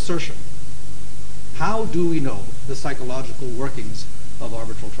pure assertion. How do we know the psychological workings of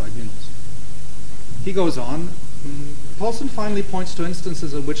arbitral tribunals? He goes on, Paulsen finally points to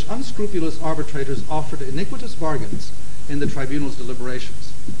instances in which unscrupulous arbitrators offered iniquitous bargains in the tribunal's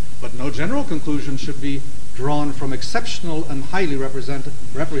deliberations. But no general conclusion should be drawn from exceptional and highly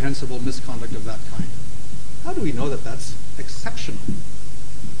reprehensible misconduct of that kind. How do we know that that's exceptional?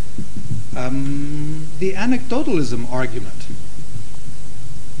 The anecdotalism argument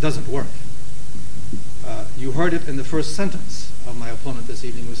doesn't work. You heard it in the first sentence of my opponent this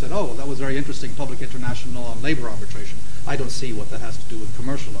evening, who said, that was very interesting, public international on labor arbitration. I don't see what that has to do with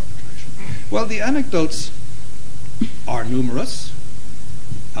commercial arbitration. Well, the anecdotes are numerous.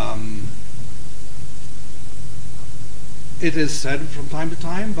 It is said from time to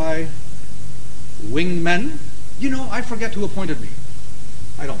time by wingmen, I forget who appointed me.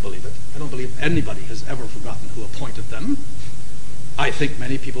 I don't believe it. I don't believe anybody has ever forgotten who appointed them. I think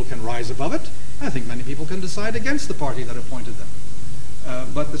many people can rise above it. I think many people can decide against the party that appointed them.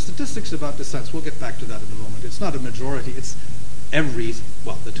 But the statistics about dissents, we'll get back to that in a moment. It's not a majority. It's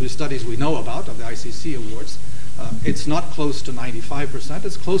the two studies we know about of the ICC awards, it's not close to 95%.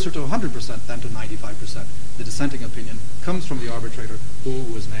 It's closer to 100% than to 95%. The dissenting opinion comes from the arbitrator who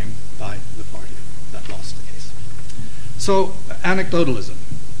was named by the party that lost the case. So, anecdotalism.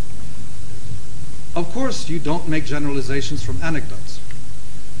 Of course, you don't make generalizations from anecdotes.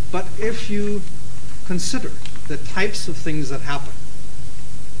 But if you consider the types of things that happen,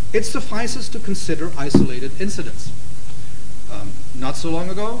 it suffices to consider isolated incidents. Not so long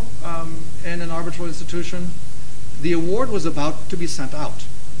ago, in an arbitral institution, the award was about to be sent out,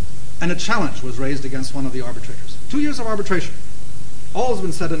 and a challenge was raised against one of the arbitrators. 2 years of arbitration. All has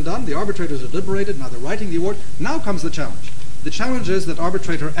been said and done. The arbitrators are deliberated. Now they're writing the award. Now comes the challenge. The challenge is that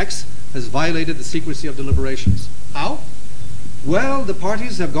arbitrator X has violated the secrecy of deliberations. How? Well, the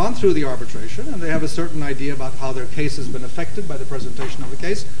parties have gone through the arbitration, and they have a certain idea about how their case has been affected by the presentation of the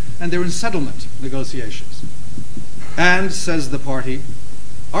case, and they're in settlement negotiations. And, says the party,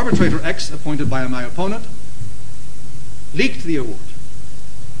 arbitrator X, appointed by my opponent, leaked the award.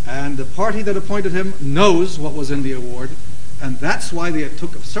 And the party that appointed him knows what was in the award, and that's why they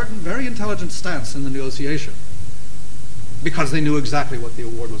took a certain very intelligent stance in the negotiation, because they knew exactly what the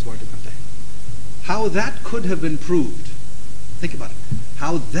award was going to contain. How that could have been proved, think about it,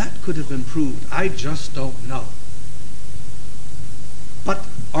 how that could have been proved, I just don't know. But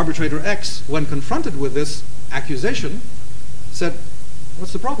arbitrator X, when confronted with this accusation, said,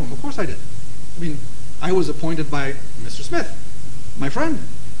 what's the problem? Of course I did. I was appointed by Mr. Smith, my friend.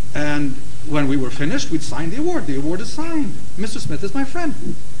 And when we were finished, we'd sign the award. The award is signed. Mr. Smith is my friend.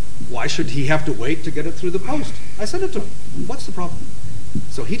 Why should he have to wait to get it through the post? I sent it to him. What's the problem?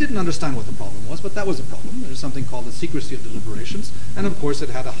 So he didn't understand what the problem was, but that was a problem. There's something called the secrecy of deliberations, and of course it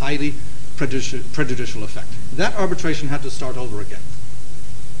had a highly prejudicial effect. That arbitration had to start over again.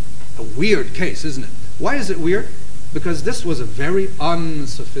 A weird case, isn't it? Why is it weird? Because this was a very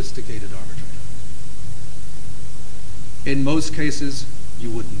unsophisticated arbitrator. In most cases,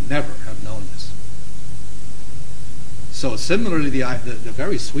 you would never have known this. So similarly, the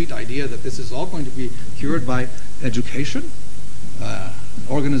very sweet idea that this is all going to be cured by education,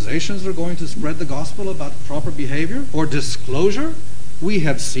 organizations are going to spread the gospel about proper behavior, or disclosure, we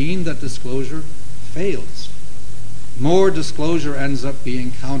have seen that disclosure fails. More disclosure ends up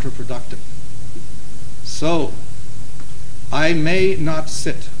being counterproductive. So, I may not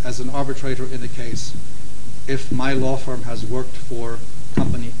sit as an arbitrator in a case if my law firm has worked for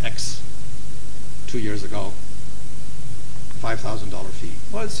company X 2 years ago, $5,000 fee.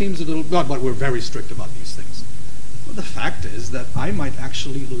 Well, it seems a little, but we're very strict about these things. Well, the fact is that I might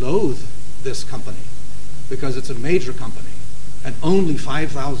actually loathe this company because it's a major company and only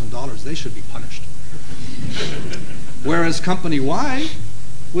 $5,000, they should be punished. Whereas company Y,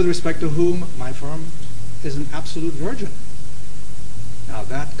 with respect to whom my firm is an absolute virgin. Now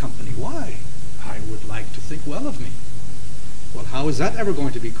that company Y, I would like to think well of me. Well, how is that ever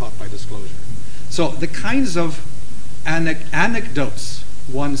going to be caught by disclosure? So the kinds of anecdotes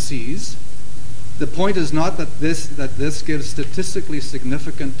one sees, the point is not that this gives statistically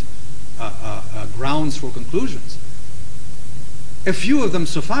significant grounds for conclusions. A few of them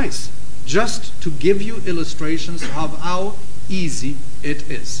suffice just to give you illustrations of how easy it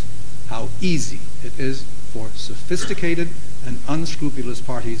is. How easy it is for sophisticated and unscrupulous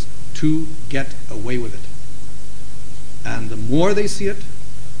parties to get away with it. And the more they see it,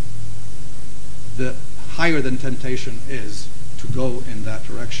 the higher the temptation is to go in that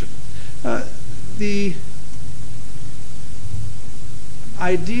direction. The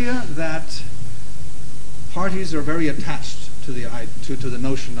idea that parties are very attached to the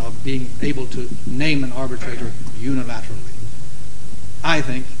notion of being able to name an arbitrator unilaterally, I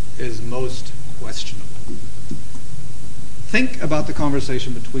think, is most questionable. Think about the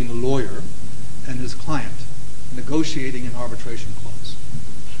conversation between a lawyer and his client negotiating an arbitration clause.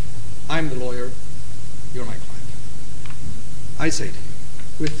 I'm the lawyer, you're my client. I say to you,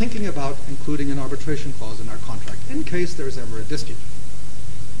 we're thinking about including an arbitration clause in our contract in case there's ever a dispute.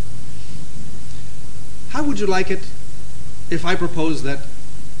 How would you like it if I propose that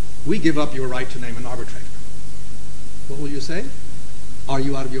we give up your right to name an arbitrator? What will you say? Are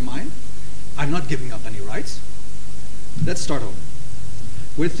you out of your mind? I'm not giving up any rights. Let's start over.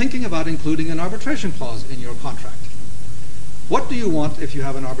 We're thinking about including an arbitration clause in your contract. What do you want if you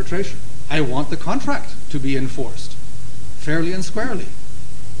have an arbitration? I want the contract to be enforced fairly and squarely.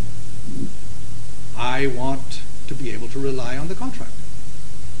 I want to be able to rely on the contract.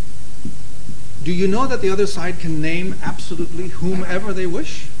 Do you know that the other side can name absolutely whomever they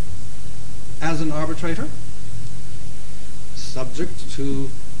wish as an arbitrator? Subject to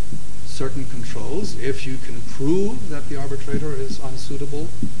certain controls, if you can prove that the arbitrator is unsuitable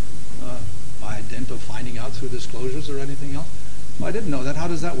by dint of finding out through disclosures or anything else. Well, I didn't know that. How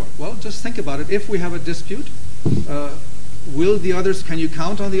does that work? Well, just think about it. If we have a dispute, can you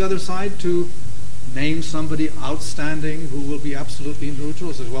count on the other side to name somebody outstanding who will be absolutely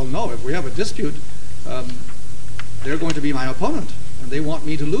neutral? Says, well, no, if we have a dispute, they're going to be my opponent, and they want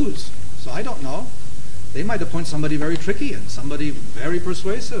me to lose. So I don't know. They might appoint somebody very tricky and somebody very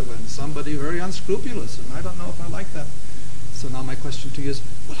persuasive and somebody very unscrupulous, and I don't know if I like that. So now my question to you is,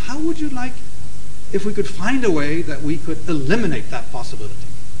 well, how would you like if we could find a way that we could eliminate that possibility?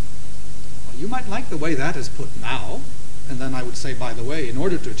 Well, you might like the way that is put now, and then I would say, by the way, in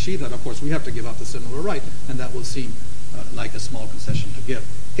order to achieve that, of course, we have to give up the similar right, and that will seem like a small concession to give,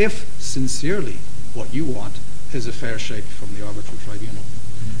 if sincerely what you want is a fair shake from the arbitral tribunal.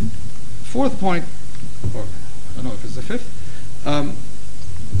 Fourth point, or I don't know if it's the fifth,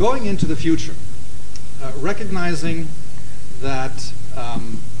 going into the future, recognizing that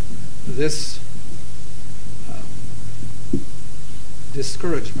this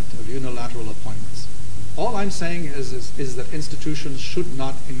discouragement of unilateral appointments, all I'm saying is that institutions should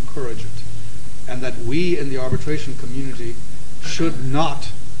not encourage it, and that we in the arbitration community should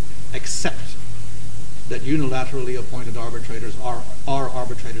not accept that unilaterally appointed arbitrators are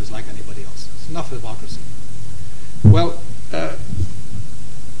arbitrators like anybody else. It's enough hypocrisy. Well,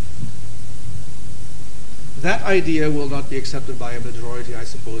 that idea will not be accepted by a majority, I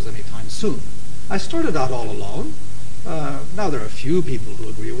suppose, anytime soon. I started out all alone. Now there are a few people who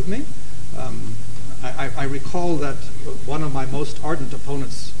agree with me. I recall that one of my most ardent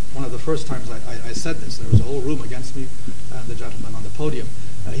opponents, one of the first times I said this, there was a whole room against me and the gentleman on the podium.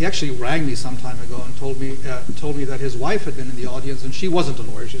 He actually rang me some time ago and told me that his wife had been in the audience, and she wasn't a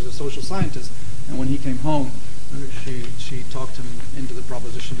lawyer, she was a social scientist. And when he came home, she talked him into the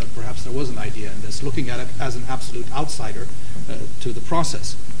proposition that perhaps there was an idea in this, looking at it as an absolute outsider to the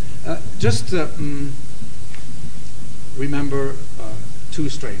process. Just remember two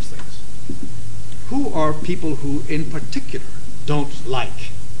strange things. Who are people who, in particular, don't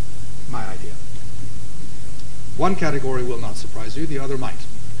like my idea? One category will not surprise you, the other might.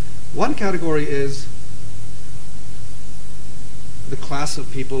 One category is the class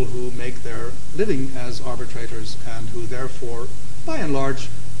of people who make their living as arbitrators and who therefore, by and large,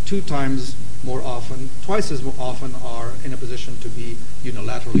 twice as often are in a position to be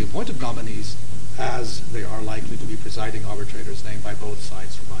unilaterally appointed nominees as they are likely to be presiding arbitrators named by both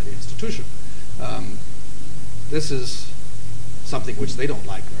sides or by the institution. This is something which they don't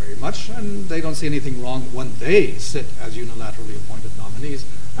like very much, and they don't see anything wrong when they sit as unilaterally appointed nominees,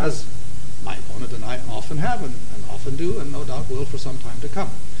 as my opponent and I often have and often do, and no doubt will for some time to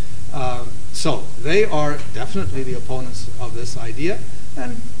come. So they are definitely the opponents of this idea,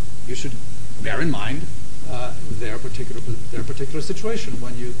 and you should bear in mind their particular situation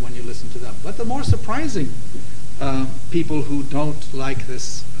when you listen to them. But the more surprising people who don't like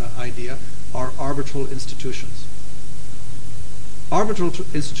this idea are arbitral institutions. Arbitral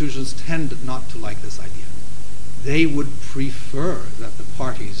institutions tend not to like this idea. They would prefer that the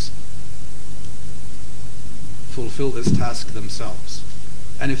parties fulfill this task themselves.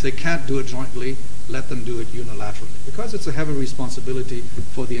 And if they can't do it jointly, let them do it unilaterally, because it's a heavy responsibility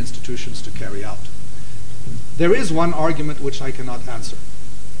for the institutions to carry out. There is one argument which I cannot answer.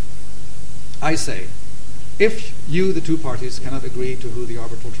 I say, if you, the two parties, cannot agree to who the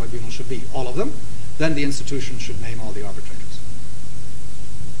arbitral tribunal should be, all of them, then the institution should name all the arbitrators.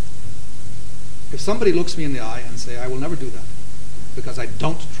 If somebody looks me in the eye and say, I will never do that, because I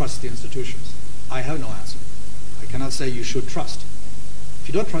don't trust the institutions, I have no answer. I cannot say you should trust. If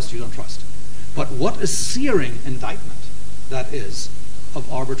you don't trust, you don't trust. But what a searing indictment that is of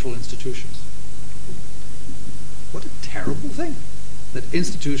arbitral institutions. What a terrible thing that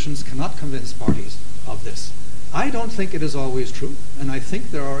institutions cannot convince parties of this. I don't think it is always true, and I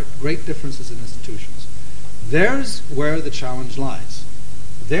think there are great differences in institutions. There's where the challenge lies.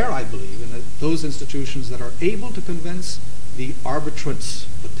 There, I believe, in those institutions that are able to convince the arbitrants,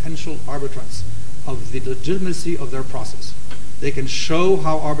 potential arbitrants, of the legitimacy of their process. They can show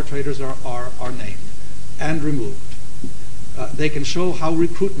how arbitrators are named and removed. They can show how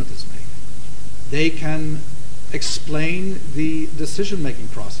recruitment is made. They can explain the decision-making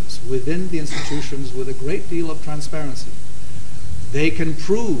process within the institutions with a great deal of transparency. They can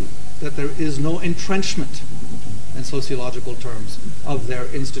prove that there is no entrenchment, in sociological terms, of their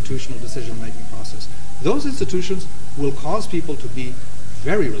institutional decision-making process. Those institutions will cause people to be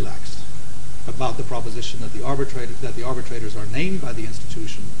very relaxed about the proposition that the arbitrators are named by the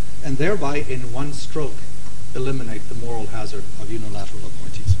institution, and thereby, in one stroke, eliminate the moral hazard of unilateral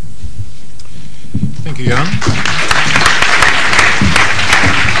appointees. Thank you, Jan.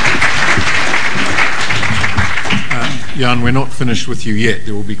 Jan, we're not finished with you yet.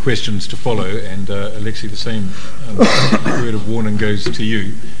 There will be questions to follow, and Alexei, the same word of warning goes to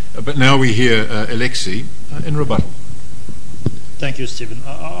you. But now we hear Alexei in rebuttal. Thank you, Stephen.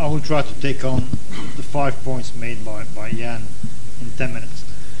 I will try to take on the 5 points made by Jan in 10 minutes.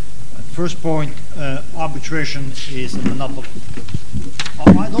 First point, arbitration is a monopoly.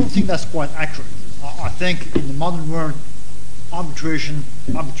 I don't think that's quite accurate. I think in the modern world, arbitration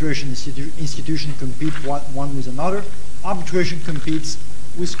institutions compete one with another. Arbitration competes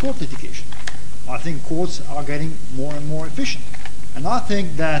with court litigation. I think courts are getting more and more efficient. And I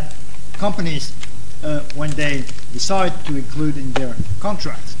think that companies, when they decide to include in their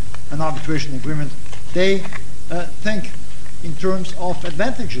contracts an arbitration agreement, they think in terms of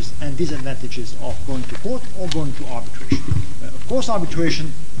advantages and disadvantages of going to court or going to arbitration. Of course,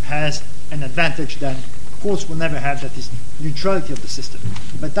 arbitration has an advantage that courts will never have, that is neutrality of the system.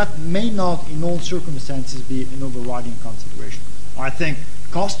 But that may not, in all circumstances, be an overriding consideration. I think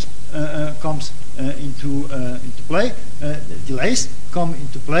cost comes into play, delays come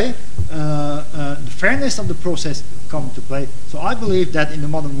into play, the fairness of the process come into play. So I believe that in the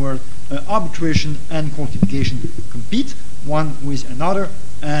modern world, arbitration and court litigation compete one with another,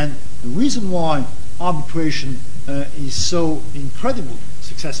 and the reason why arbitration is so incredibly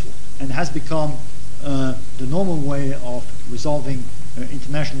successful and has become the normal way of resolving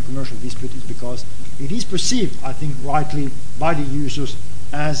international commercial disputes is because it is perceived, I think rightly, by the users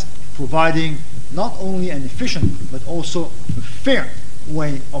as providing not only an efficient but also a fair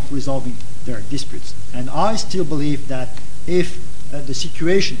way of resolving their disputes. And I still believe that if the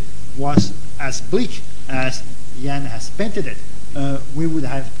situation was as bleak as Jan has painted it, we would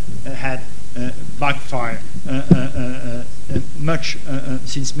have had backfire much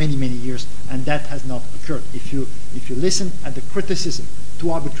since many years, and that has not occurred. If you listen at the criticism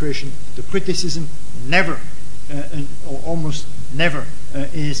to arbitration, the criticism never or almost never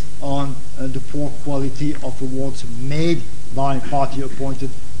is on the poor quality of awards made by party-appointed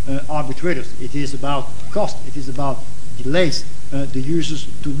arbitrators. It is about cost. It is about delays. The users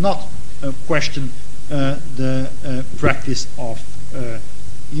do not question the practice of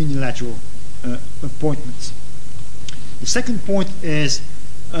unilateral appointments. The second point is,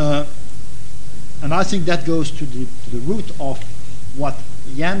 and I think that goes to the root of what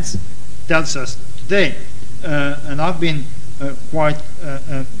Jans tells us today, and I've been quite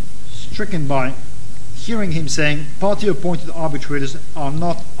stricken by hearing him saying party-appointed arbitrators are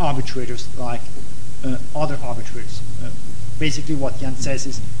not arbitrators like other arbitrators. Basically what Jan says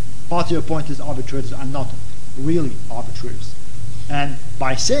is party-appointed arbitrators are not really arbitrators. And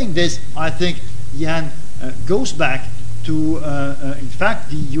by saying this, I think Jan goes back to, in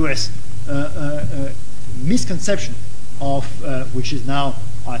fact, the U.S. Misconception of which is now,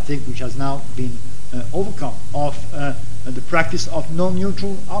 I think, which has now been overcome, of the practice of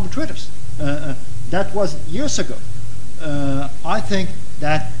non-neutral arbitrators. That was years ago. I think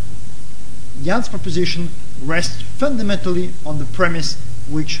that Jan's proposition rests fundamentally on the premise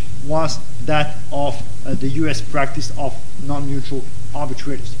which was that of the U.S. practice of non-neutral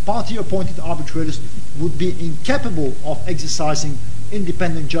arbitrators. Party-appointed arbitrators would be incapable of exercising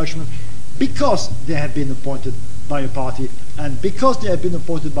independent judgment because they have been appointed by a party, and because they have been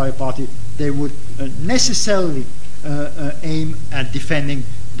appointed by a party, they would necessarily aim at defending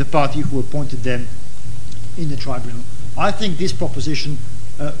the party who appointed them in the tribunal. I think this proposition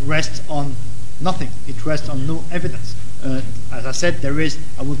rests on nothing. It rests on no evidence. As I said,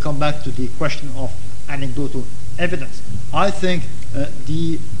 I will come back to the question of anecdotal evidence. I think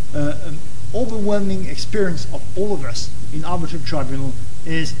the overwhelming experience of all of us in arbitrary tribunal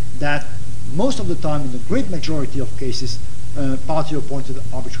is that most of the time, in the great majority of cases, party-appointed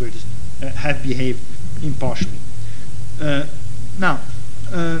arbitrators have behaved impartially. Now,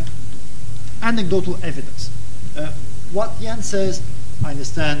 anecdotal evidence. What Jan says, I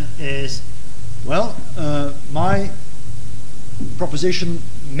understand, is, well, my proposition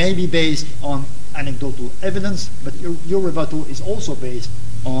may be based on anecdotal evidence, but your rebuttal is also based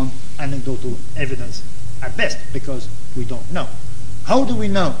on anecdotal evidence at best, because we don't know. How do we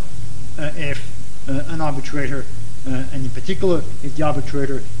know if an arbitrator, and in particular if the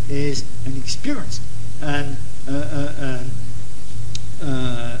arbitrator is an experienced and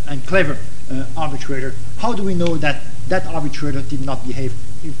clever arbitrator? How do we know that that arbitrator did not behave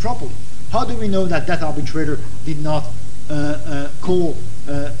improperly? How do we know that that arbitrator did not call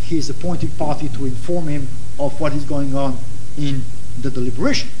his appointed party to inform him of what is going on in the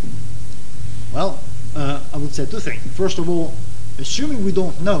deliberation? Well, I would say two things. First of all, assuming we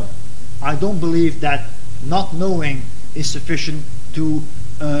don't know, I don't believe that not knowing is sufficient to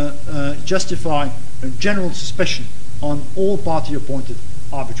justify a general suspicion on all party-appointed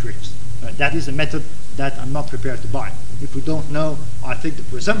arbitrators. That is a method that I'm not prepared to buy. If we don't know, I think the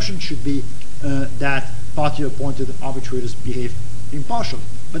presumption should be that party-appointed arbitrators behave impartially.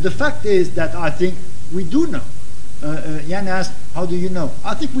 But the fact is that I think we do know. Jan asked, how do you know?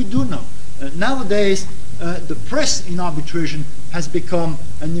 I think we do know. Nowadays, the press in arbitration has become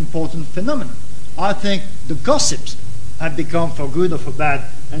an important phenomenon. I think the gossips have become, for good or for bad,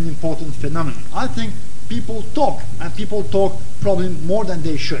 an important phenomenon. I think people talk, and people talk probably more than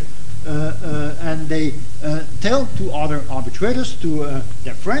they should. And they tell to other arbitrators, to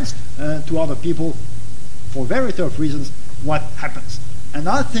their friends, to other people, for variety of reasons, what happens. And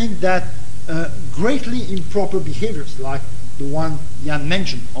I think that greatly improper behaviors, like the one Jan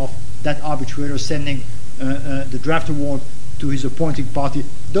mentioned, of that arbitrator sending the draft award to his appointing party,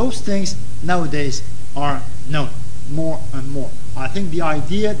 those things nowadays are known more and more. I think the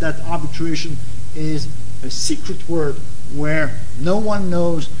idea that arbitration is a secret word where no one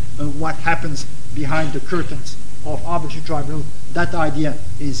knows what happens behind the curtains of arbitrary tribunal, that idea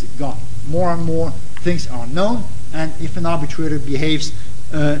is gone. More and more things are known, and if an arbitrator behaves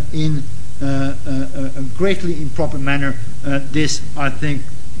in a greatly improper manner, this, I think,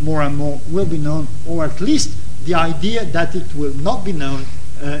 more and more will be known, or at least the idea that it will not be known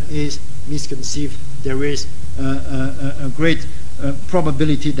is misconceived. There is a great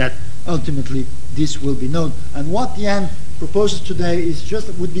probability that ultimately this will be known. And what Jan proposes today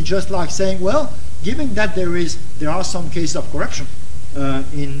would be just like saying, well, given that there are some cases of corruption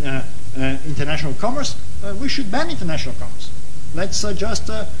in international commerce, we should ban international commerce. Let's just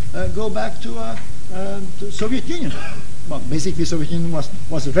go back to Soviet Union. Well, basically, Soviet Union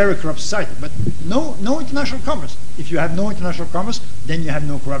was a very corrupt society, but no international commerce. If you have no international commerce, then you have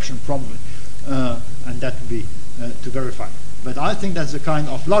no corruption, probably, and that would be to verify. But I think that's the kind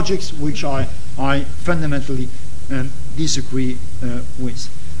of logics which I fundamentally disagree with.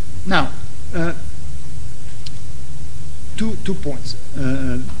 Now, two points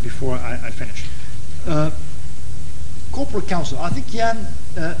before I finish. Corporate counsel. I think Jan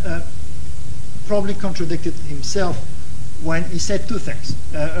probably contradicted himself when he said two things.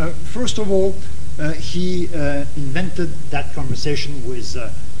 First of all, he invented that conversation with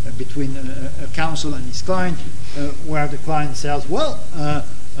between a counsel and his client, where the client says, "Well,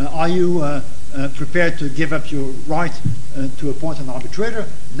 are you prepared to give up your right to appoint an arbitrator?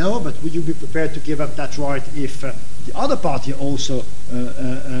 No, but would you be prepared to give up that right if the other party also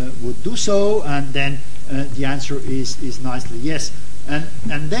would do so? And then the answer is nicely yes.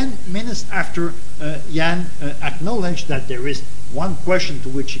 And then minutes after, Jan acknowledged that there is one question to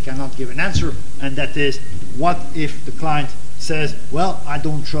which he cannot give an answer, and that is, what if the client says, well, I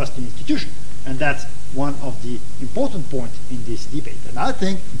don't trust the institution? And that's one of the important points in this debate. And I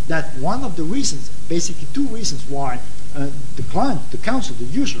think that one of the reasons, basically two reasons why the client, the counsel, the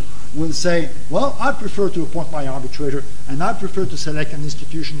user, will say, well, I prefer to appoint my arbitrator, and I prefer to select an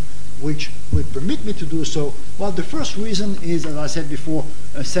institution which will permit me to do so. Well, the first reason is, as I said before,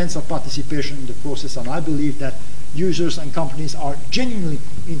 a sense of participation in the process, and I believe that users and companies are genuinely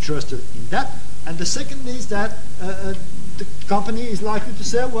interested in that. And the second is that the company is likely to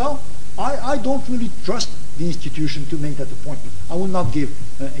say, well, I don't really trust the institution to make that appointment. I will not give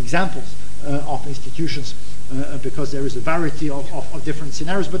examples of institutions because there is a variety of different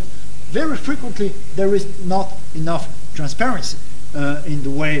scenarios, but very frequently there is not enough transparency in the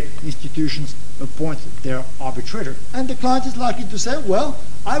way institutions appoint their arbitrator. And the client is likely to say, well,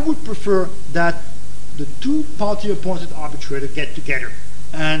 I would prefer that the two-party appointed arbitrator get together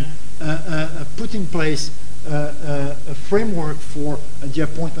and put in place a framework for the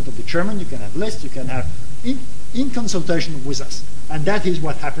appointment of the chairman. You can have lists, you can have in consultation with us. And that is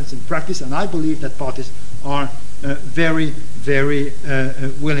what happens in practice, and I believe that parties are very, very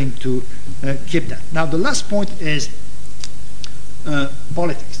willing to keep that. Now, the last point is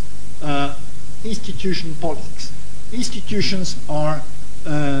politics, institution politics. Institutions are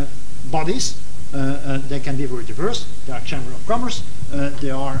bodies. They can be very diverse. They are Chamber of Commerce.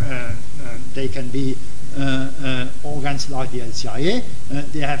 They can be organs like the LCIA.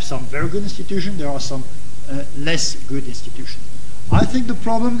 They have some very good institutions. There are some less good institutions. I think the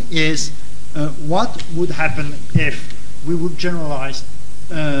problem is what would happen if we would generalize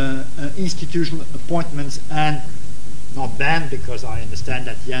institutional appointments and not ban, because I understand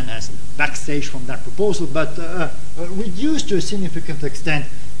that Jan has backstage from that proposal, but reduce to a significant extent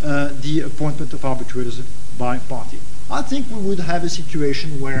the appointment of arbitrators by party. I think we would have a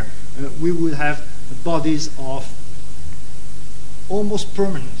situation where we would have bodies of almost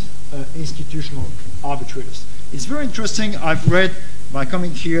permanent institutional arbitrators. It's very interesting. I've read, by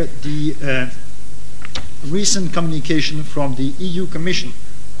coming here, the recent communication from the EU Commission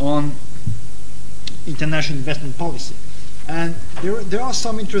on international investment policy. And there are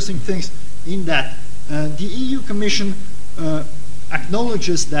some interesting things in that. The EU Commission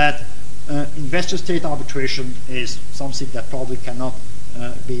acknowledges that investor-state arbitration is something that probably cannot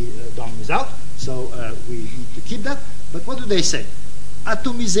be done without, so we need to keep that. But what do they say?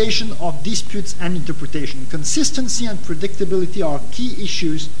 Atomization of disputes and interpretation, consistency and predictability are key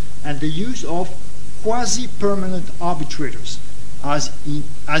issues, and the use of quasi-permanent arbitrators, as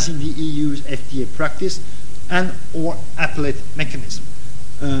in the EU's FTA practice, and or appellate mechanism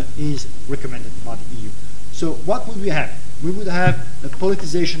is recommended by the EU. So what would we have? We would have a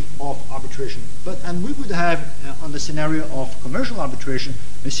politicization of arbitration, and we would have, on the scenario of commercial arbitration,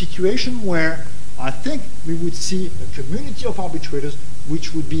 a situation where I think we would see a community of arbitrators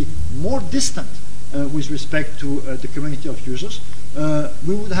which would be more distant with respect to the community of users.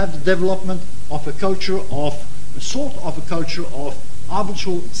 We would have the development of a culture of, a sort of a culture of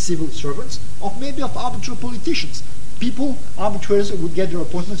arbitral civil servants, or maybe of arbitral politicians. People, arbitrators, would get their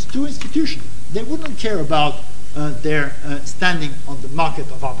appointments to institutions. They wouldn't care about their standing on the market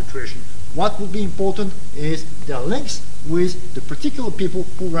of arbitration. What would be important is their links with the particular people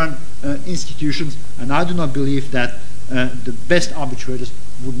who run institutions, and I do not believe that the best arbitrators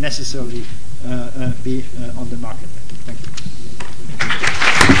would necessarily be on the market. Thank you.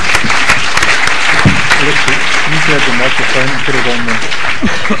 Alexei, you need to have the microphone and put it on the...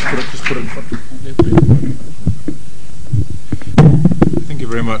 Just put it in front. Thank you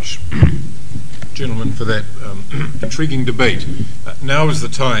very much, gentlemen, for that intriguing debate. Now is the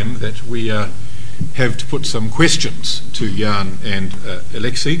time that we have to put some questions to Jan and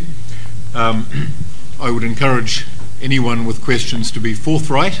Alexei. I would encourage anyone with questions to be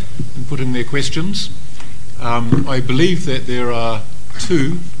forthright in putting their questions. I believe that there are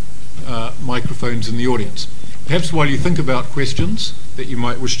two microphones in the audience. Perhaps while you think about questions that you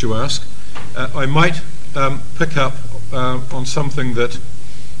might wish to ask, I might pick up on something that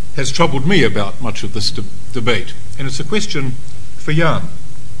has troubled me about much of this debate, and it's a question for Jan.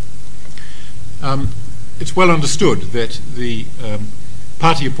 It's well understood that the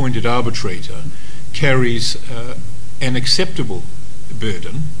party-appointed arbitrator carries an acceptable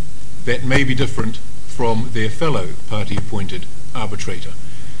burden that may be different from their fellow party-appointed arbitrator.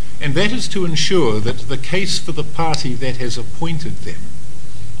 and that is to ensure that the case for the party that has appointed them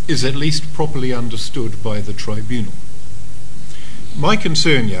is at least properly understood by the tribunal. My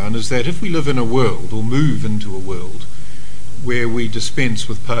concern, Jan, is that if we live in a world, or move into a world, where we dispense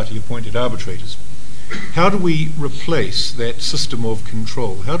with party-appointed arbitrators, how do we replace that system of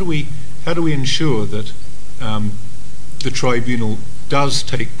control? How do we ensure that the tribunal does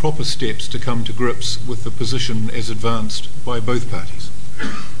take proper steps to come to grips with the position as advanced by both parties?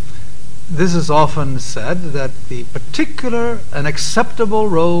 This is often said that the particular and acceptable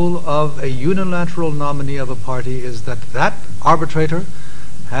role of a unilateral nominee of a party is that that arbitrator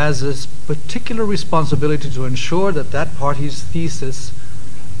has this particular responsibility to ensure that that party's theses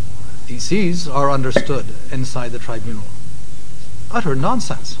are understood inside the tribunal. Utter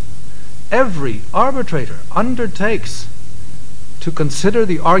nonsense. Every arbitrator undertakes to consider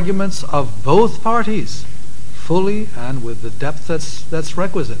the arguments of both parties fully and with the depth that's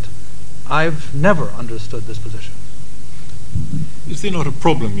requisite. I've never understood this position. Is there not a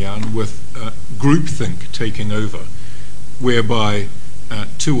problem, Jan, with groupthink taking over, whereby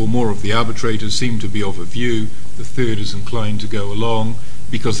two or more of the arbitrators seem to be of a view, the third is inclined to go along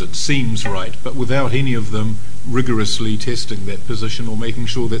because it seems right, but without any of them rigorously testing that position or making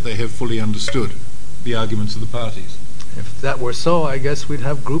sure that they have fully understood the arguments of the parties? If that were so, I guess we'd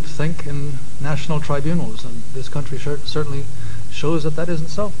have groupthink in national tribunals, and this country certainly shows that that isn't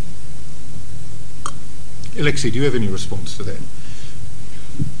so. Alexei, do you have any response to that?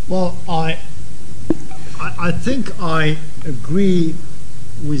 Well, I think I agree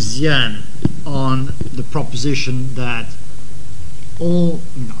with Jan on the proposition that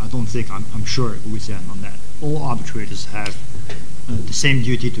I'm sure with Jan on that. All arbitrators have the same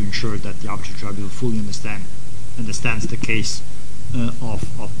duty to ensure that the arbitral tribunal fully understands the case of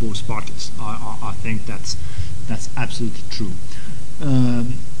both parties. I think that's absolutely true.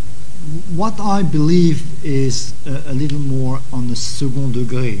 What I believe is a little more on the second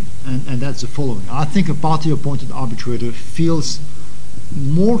degree, and that's the following. I think a party-appointed arbitrator feels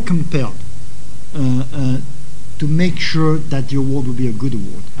more compelled to make sure that the award will be a good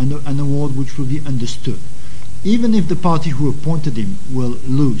award, and an award which will be understood. Even if the party who appointed him will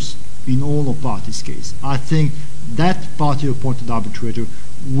lose in all of parties' case, I think that party-appointed arbitrator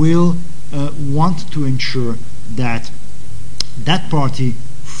will want to ensure that that party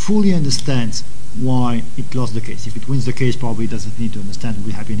fully understands why it lost the case. If it wins the case, probably doesn't need to understand, will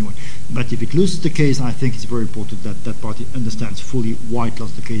be happy anyway. But if it loses the case, I think it's very important that that party understands fully why it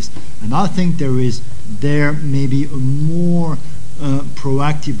lost the case. And I think there may be a more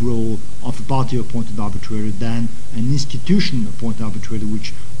proactive role of a party-appointed arbitrator than an institution-appointed arbitrator,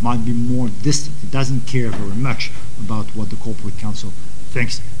 which might be more distant. It doesn't care very much about what the corporate council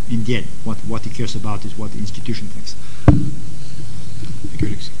thinks. In the end, what he cares about is what the institution thinks. Thank you,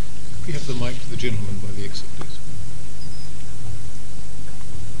 Alexei. Could we have the mic to the gentleman by the exit, please?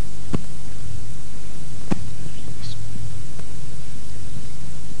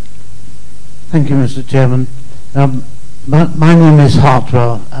 Thank you, Mr. Chairman. My name is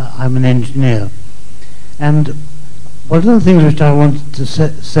Hartwell. I'm an engineer. And one of the things which I wanted to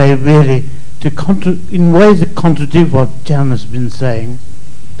say really, in ways that contradict what Jan has been saying,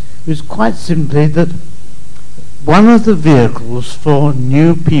 is quite simply that one of the vehicles for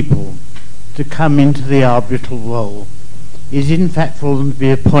new people to come into the arbitral role is in fact for them to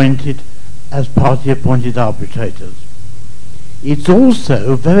be appointed as party-appointed arbitrators. It's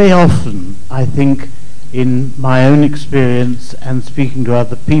also very often, I think, in my own experience and speaking to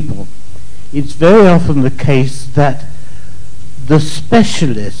other people, it's very often the case that the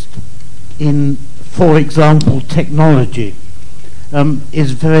specialist in, for example, technology,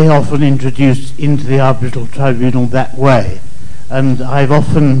 is very often introduced into the arbitral tribunal that way. And I've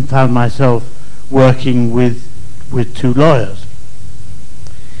often found myself working with two lawyers.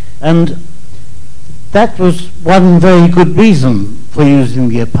 And that was one very good reason for using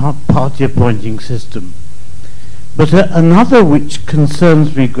the party appointing system. But another which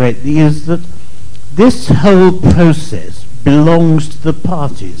concerns me greatly is that this whole process belongs to the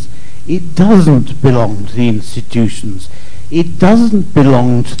parties. It doesn't belong to the institutions. It doesn't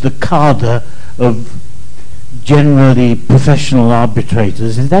belong to the cadre of generally professional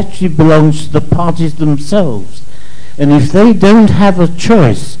arbitrators. It actually belongs to the parties themselves. And if they don't have a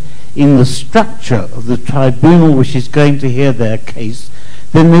choice in the structure of the tribunal which is going to hear their case,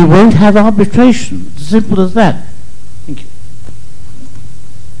 then they won't have arbitration. It's as simple as that. Thank you.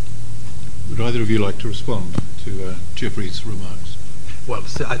 Would either of you like to respond to Jeffrey's remarks? Well,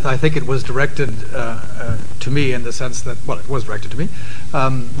 I think it was directed to me in the sense that, well, it was directed to me.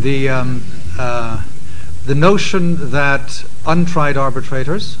 The notion that untried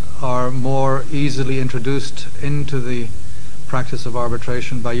arbitrators are more easily introduced into the practice of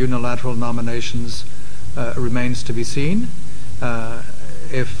arbitration by unilateral nominations remains to be seen. I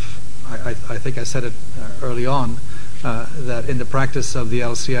think I said it early on, that in the practice of the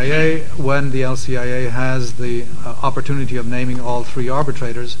LCIA, when the LCIA has the opportunity of naming all three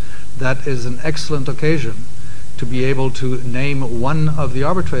arbitrators, that is an excellent occasion to be able to name one of the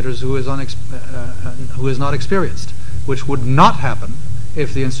arbitrators who is not experienced, which would not happen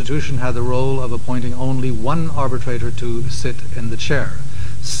if the institution had the role of appointing only one arbitrator to sit in the chair.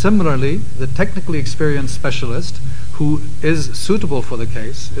 Similarly, the technically experienced specialist who is suitable for the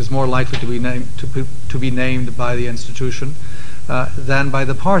case is more likely to be named by the institution than by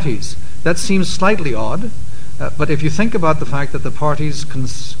the parties. That seems slightly odd, but if you think about the fact that the parties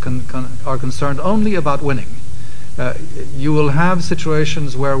are concerned only about winning, you will have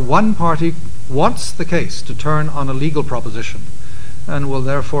situations where one party wants the case to turn on a legal proposition and will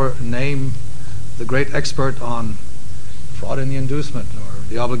therefore name the great expert on fraud in the inducement or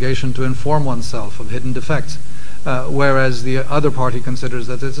the obligation to inform oneself of hidden defects, whereas the other party considers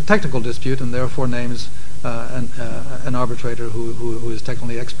that it's a technical dispute and therefore names an arbitrator who is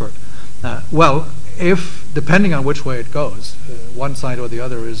technically expert. Well, if, depending on which way it goes, one side or the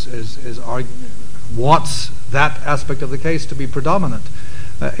other wants that aspect of the case to be predominant,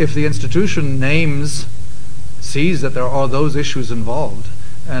 if the institution sees that there are those issues involved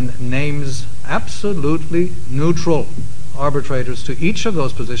and names absolutely neutral arbitrators to each of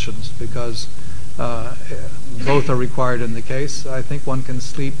those positions because both are required in the case, I think one can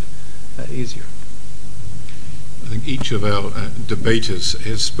sleep easier. I think each of our debaters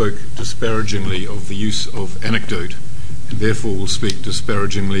has spoke disparagingly of the use of anecdote, and therefore will speak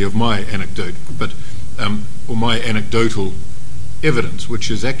disparagingly of my anecdote, or my anecdotal evidence, which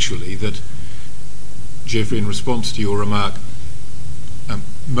is actually that, Geoffrey, in response to your remark,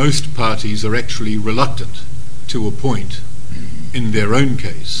 most parties are actually reluctant to appoint in their own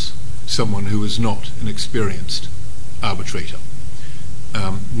case someone who is not an experienced arbitrator.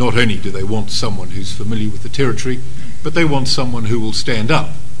 Not only do they want someone who's familiar with the territory, but they want someone who will stand up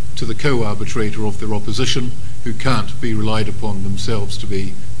to the co-arbitrator of their opposition, who can't be relied upon themselves to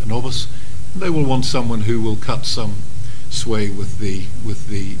be a novice. They will want someone who will cut some sway with the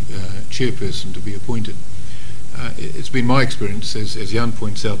chairperson to be appointed. It's been my experience, as Jan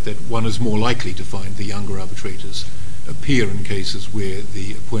points out, that one is more likely to find the younger arbitrators appear in cases where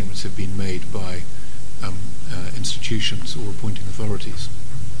the appointments have been made by institutions or appointing authorities.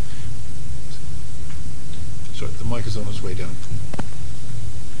 Sorry, the mic is on its way down.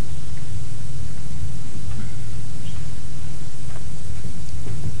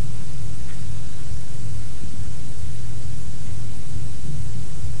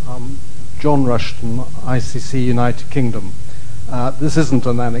 John Rushton, ICC United Kingdom. This isn't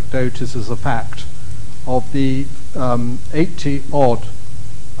an anecdote, this is a fact. Of the 80-odd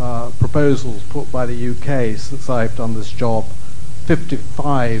proposals put by the UK since I've done this job,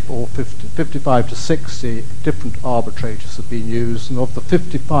 55 to 60 different arbitrators have been used, and of the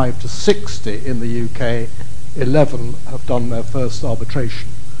 55 to 60 in the UK, 11 have done their first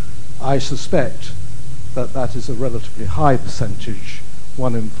arbitration. I suspect that that is a relatively high percentage.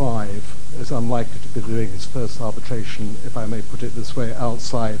 1 in 5 is unlikely to be doing his first arbitration, if I may put it this way,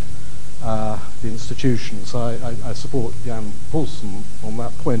 outside the institution. So I support Jan Poulsen on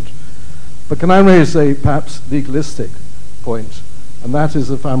that point. But can I raise a perhaps legalistic point? And that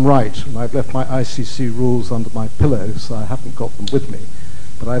is, if I'm right, and I've left my ICC rules under my pillow, so I haven't got them with me,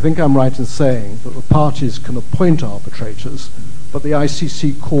 but I think I'm right in saying that the parties can appoint arbitrators, but the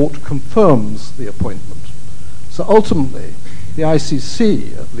ICC court confirms the appointment. So ultimately, the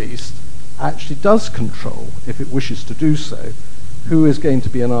ICC, at least, actually does control, if it wishes to do so, who is going to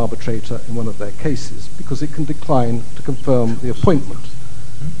be an arbitrator in one of their cases, because it can decline to confirm the appointment.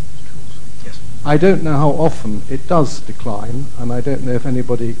 Yes. I don't know how often it does decline, and I don't know if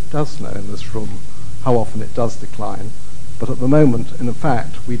anybody does know in this room how often it does decline, but at the moment, in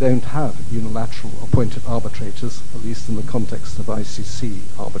fact, we don't have unilateral appointed arbitrators, at least in the context of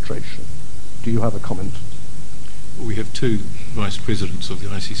ICC arbitration. Do you have a comment? We have 2 vice presidents of the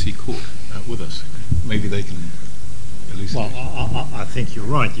ICC court with us. Maybe they can elucidate. Well, I think you're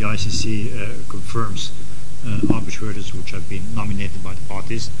right. The ICC confirms arbitrators which have been nominated by the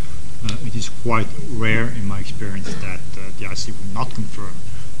parties. It is quite rare, in my experience, that the ICC will not confirm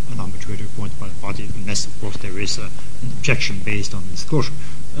an arbitrator appointed by the party, unless, of course, there is an objection based on disclosure.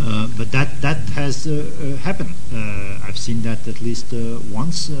 But that has happened. I've seen that at least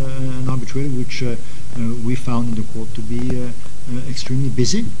once, an arbitrator which we found in the court to be extremely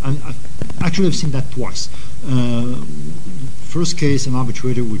busy. And I've seen that twice. First case, an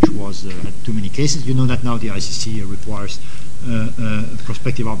arbitrator which was had too many cases. You know that now the ICC requires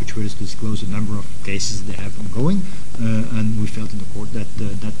prospective arbitrators to disclose the number of cases they have ongoing, and we felt in the court that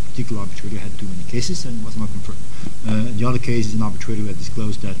that particular arbitrator had too many cases and was not confirmed. The other case is an arbitrator who had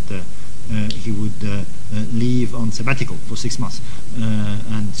disclosed that he would leave on sabbatical for 6 months,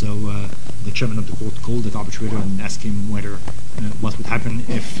 and so the chairman of the court called that arbitrator and asked him whether what would happen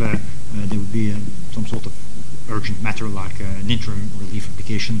if there would be some sort of urgent matter like an interim relief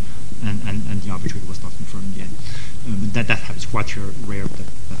application, and the arbitrator was not confirmed in the end. But that happens quite rare.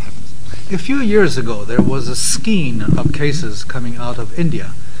 That happens. A few years ago, there was a skein of cases coming out of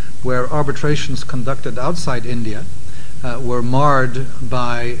India, where arbitrations conducted outside India were marred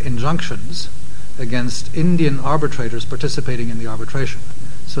by injunctions against Indian arbitrators participating in the arbitration.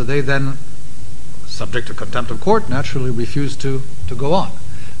 So they then, subject to contempt of court, naturally refused to go on.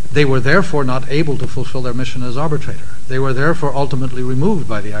 They were therefore not able to fulfill their mission as arbitrator. They were therefore ultimately removed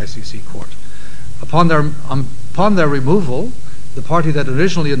by the ICC court. Upon their removal, the party that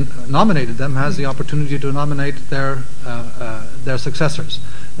originally nominated them has the opportunity to nominate their successors.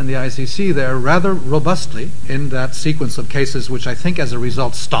 And the ICC there rather robustly, in that sequence of cases which I think as a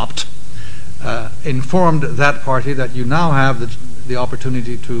result stopped, informed that party that you now have the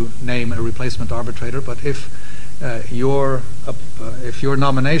opportunity to name a replacement arbitrator, but if your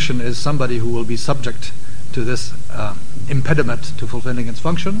nomination is somebody who will be subject to this impediment to fulfilling its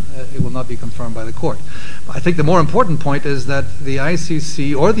function, it will not be confirmed by the court. I think the more important point is that the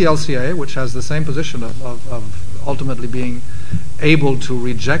ICC or the LCA, which has the same position of ultimately being able to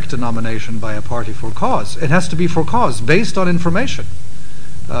reject a nomination by a party for cause, it has to be for cause based on information.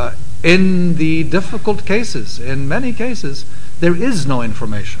 In the difficult cases, in many cases, there is no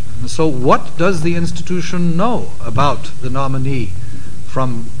information. So what does the institution know about the nominee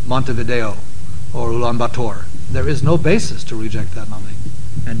from Montevideo or Ulaanbaatar? There is no basis to reject that nominee.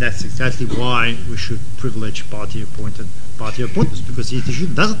 And that's exactly why we should privilege party appointments, because the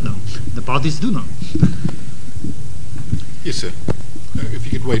institution doesn't know. The parties do know. Yes, sir. If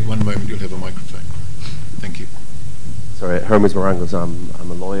you could wait one moment, you'll have a microphone. Thank you. Sorry, Hermes Marangos, I'm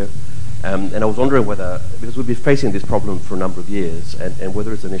a lawyer. And I was wondering whether, because we've been facing this problem for a number of years, and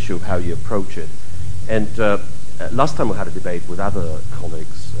whether it's an issue of how you approach it. And last time we had a debate with other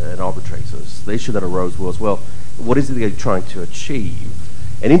colleagues and arbitrators, the issue that arose was, well, what is it they're trying to achieve?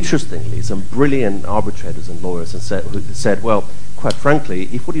 And interestingly, some brilliant arbitrators and lawyers said, well, quite frankly,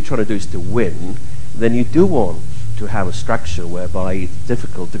 if what you're trying to do is to win, then you do want to have a structure whereby it's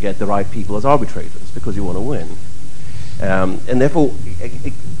difficult to get the right people as arbitrators because you want to win. And therefore,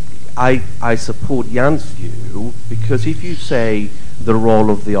 I support Jan's view, because if you say the role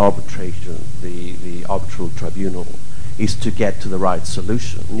of the arbitration, the arbitral tribunal, is to get to the right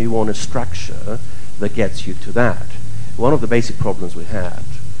solution, you want a structure that gets you to that. One of the basic problems we had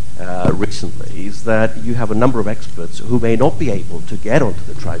recently is that you have a number of experts who may not be able to get onto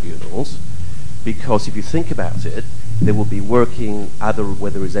the tribunals, because if you think about it, they will be working either,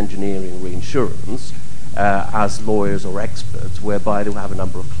 whether it's engineering or reinsurance, as lawyers or experts, whereby they will have a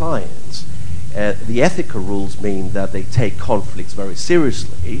number of clients. The ethical rules mean that they take conflicts very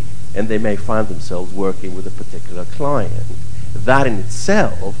seriously, and they may find themselves working with a particular client. That in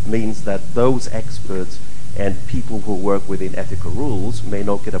itself means that those experts and people who work within ethical rules may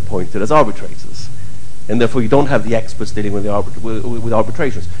not get appointed as arbitrators. And therefore you don't have the experts dealing with with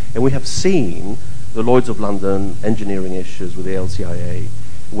arbitrations. And we have seen the Lloyd's of London engineering issues with the LCIA,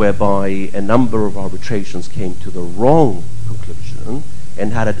 whereby a number of arbitrations came to the wrong conclusion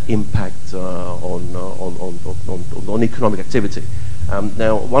and had an impact on economic activity.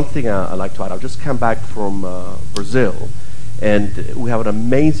 Now, one thing I'd like to add, I've just come back from Brazil, and we have an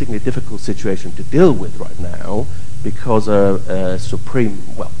amazingly difficult situation to deal with right now, because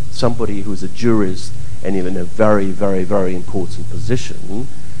somebody who's a jurist and even a very, very, very important position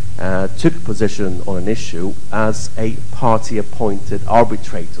took a position on an issue as a party-appointed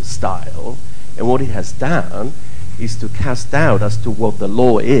arbitrator style, and what he has done is to cast doubt as to what the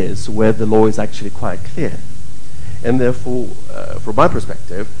law is, where the law is actually quite clear. And therefore, from my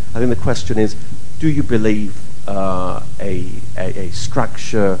perspective, I think the question is, do you believe a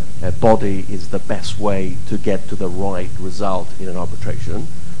structure, a body is the best way to get to the right result in an arbitration,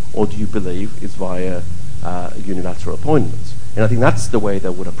 or do you believe it's via unilateral appointments? And I think that's the way they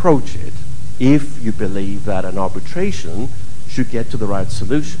would approach it, if you believe that an arbitration should get to the right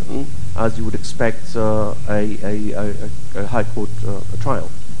solution, as you would expect a high court trial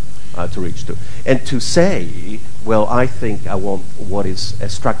to reach to. And to say, well, I think I want what is a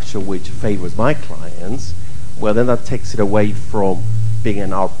structure which favors my clients, well, then that takes it away from being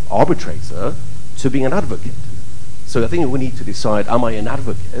an arbitrator to being an advocate. So I think we need to decide, am I an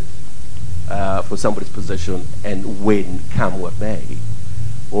advocate for somebody's position and win come what may,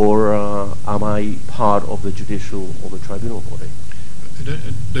 or am I part of the judicial or the tribunal body? I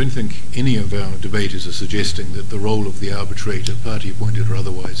don't think any of our debaters are suggesting that the role of the arbitrator, party appointed or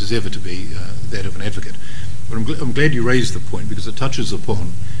otherwise, is ever to be that of an advocate. But I'm glad you raised the point, because it touches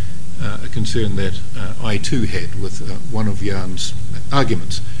upon a concern that I too had with one of Jan's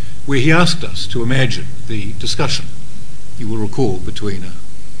arguments, where he asked us to imagine the discussion, you will recall, between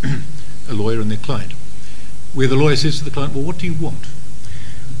a lawyer and their client, where the lawyer says to the client, well, what do you want?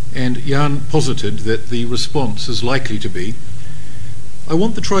 And Jan posited that the response is likely to be, I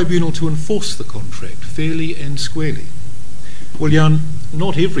want the tribunal to enforce the contract fairly and squarely. Well, Jan,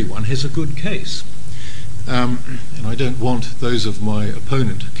 not everyone has a good case. And I don't want those of my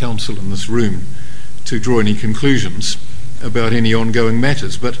opponent, counsel in this room, to draw any conclusions about any ongoing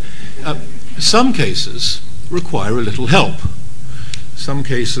matters. But some cases require a little help. Some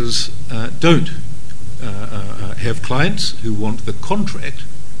cases don't have clients who want the contract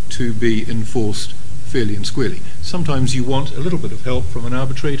to be enforced fairly and squarely. Sometimes you want a little bit of help from an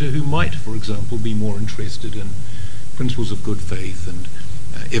arbitrator who might, for example, be more interested in principles of good faith and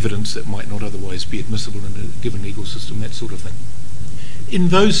evidence that might not otherwise be admissible in a given legal system, that sort of thing. In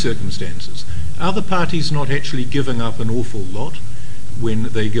those circumstances, are the parties not actually giving up an awful lot when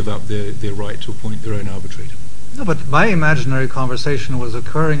they give up their right to appoint their own arbitrator? No, but my imaginary conversation was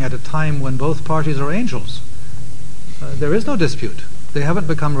occurring at a time when both parties are angels. There is no dispute. They haven't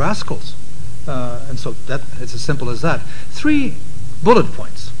become rascals. And so that it's as simple as that. 3 bullet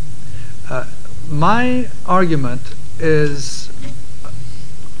points. My argument is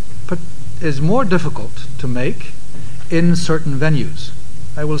more difficult to make in certain venues.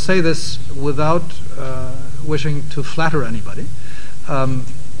 I will say this without wishing to flatter anybody.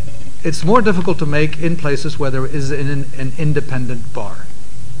 It's more difficult to make in places where there is an independent bar.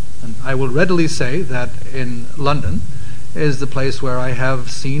 And I will readily say that in London is the place where I have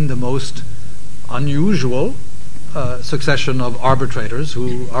seen the most unusual succession of arbitrators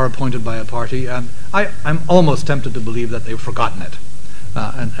who are appointed by a party, and I'm almost tempted to believe that they've forgotten it.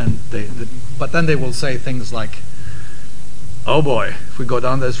 But then they will say things like, "Oh boy, if we go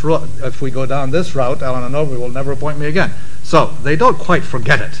down this route, Alan and Overy will never appoint me again." So they don't quite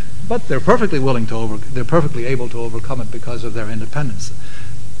forget it, but they're perfectly able to overcome it because of their independence.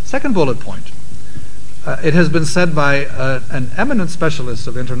 Second bullet point. It has been said by an eminent specialist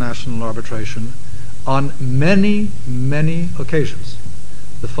of international arbitration on many, many occasions.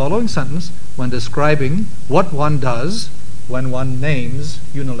 The following sentence, when describing what one does when one names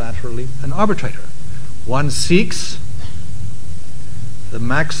unilaterally an arbitrator. One seeks the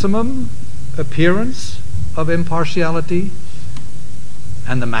maximum appearance of impartiality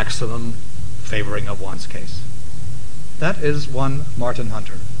and the maximum favoring of one's case. That is one Martin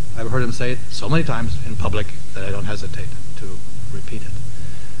Hunter. I've heard him say it so many times in public that I don't hesitate to repeat it.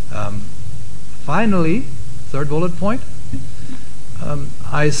 Finally, third bullet point,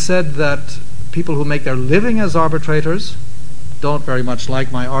 I said that people who make their living as arbitrators don't very much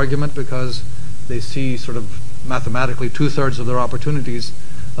like my argument because they see sort of mathematically 2/3 of their opportunities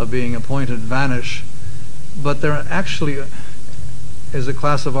of being appointed vanish. But there actually is a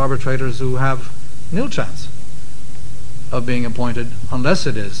class of arbitrators who have nil chance of being appointed unless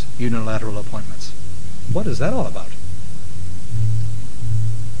it is unilateral appointments. What is that all about?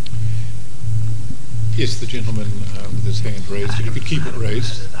 Yes, the gentleman with his hand raised. If you could keep it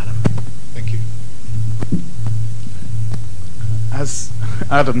raised. Thank you. As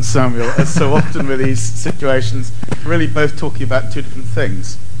Adam Samuel, as so often with these situations, really both talking about two different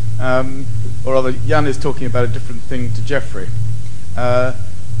things. Or rather, Jan is talking about a different thing to Geoffrey.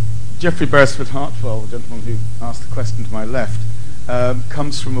 Geoffrey Beresford-Hartwell, the gentleman who asked the question to my left,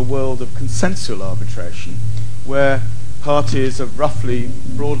 comes from a world of consensual arbitration, where parties of roughly,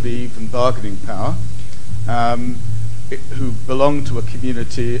 broadly even bargaining power, who belong to a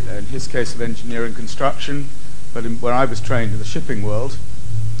community, in his case of engineering construction, but where I was trained in the shipping world,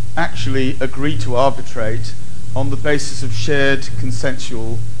 actually agree to arbitrate on the basis of shared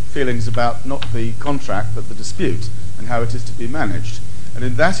consensual feelings about not the contract but the dispute and how it is to be managed. And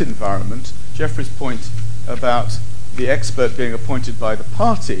in that environment, Geoffrey's point about the expert being appointed by the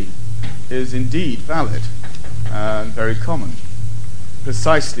party is indeed valid and very common,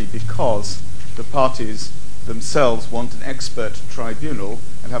 precisely because the parties themselves want an expert tribunal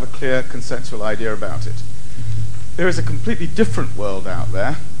and have a clear consensual idea about it. There is a completely different world out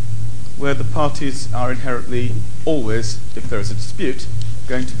there where the parties are inherently always, if there is a dispute,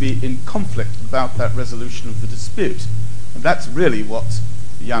 going to be in conflict about that resolution of the dispute. And that's really what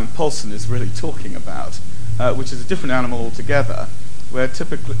Jan Paulsen is really talking about, which is a different animal altogether, where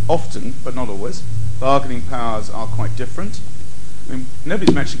typically, often, but not always, bargaining powers are quite different. I mean,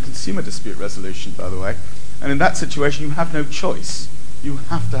 nobody's mentioned consumer dispute resolution, by the way, and in that situation you have no choice. You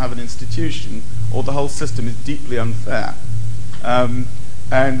have to have an institution, or the whole system is deeply unfair.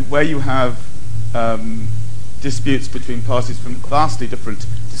 And where you have disputes between parties from vastly different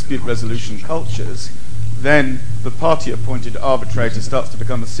dispute resolution cultures, then the party-appointed arbitrator starts to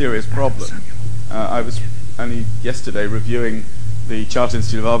become a serious problem. I was only yesterday reviewing the Chartered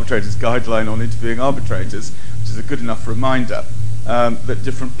Institute of Arbitrators guideline on interviewing arbitrators, which is a good enough reminder that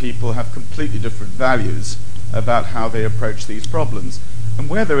different people have completely different values about how they approach these problems. And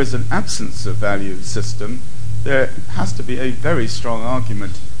where there is an absence of value system, there has to be a very strong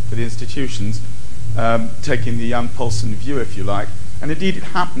argument for the institutions taking the Jan Paulsen view, if you like. And indeed, it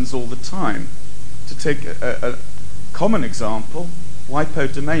happens all the time. To take a common example,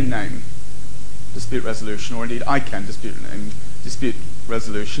 WIPO domain name dispute resolution, or indeed ICANN dispute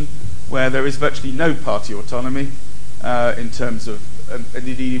resolution, where there is virtually no party autonomy in terms of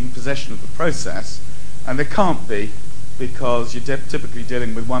indeed even possession of the process, and there can't be, because you're typically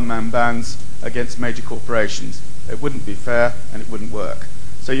dealing with one-man bands against major corporations. It wouldn't be fair and it wouldn't work.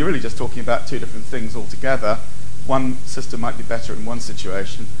 So you're really just talking about two different things altogether. One system might be better in one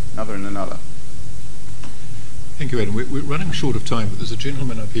situation, another in another. Thank you, Adam. We're running short of time, but there's a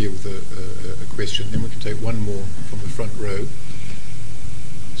gentleman up here with a question. Then we can take one more from the front row.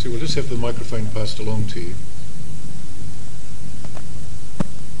 So we'll just have the microphone passed along to you.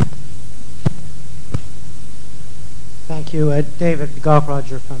 Thank you. David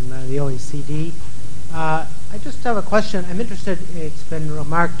Gauproger from the OECD. I just have a question. I'm interested, it's been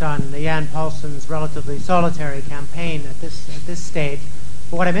remarked on Jan Paulsen's relatively solitary campaign at this stage.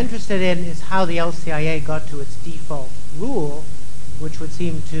 But what I'm interested in is how the LCIA got to its default rule, which would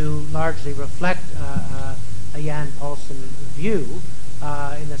seem to largely reflect a Jan Paulsen view,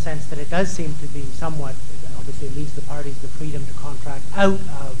 in the sense that it does seem to be somewhat, obviously it leaves the parties the freedom to contract out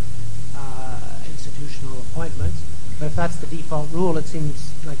of institutional appointments. But if that's the default rule, it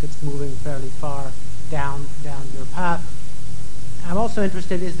seems like it's moving fairly far down your path. I'm also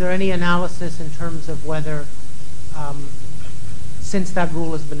interested, is there any analysis in terms of whether, since that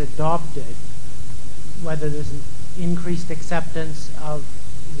rule has been adopted, whether there's an increased acceptance of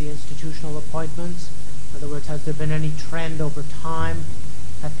the institutional appointments? In other words, has there been any trend over time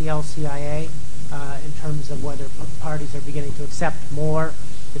at the LCIA in terms of whether parties are beginning to accept more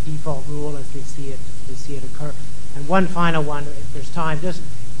the default rule as they see it occur? And one final one, if there's time, just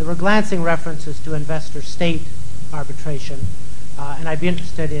there were glancing references to investor-state arbitration, and I'd be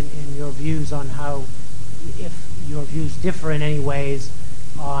interested in your views on how, if your views differ in any ways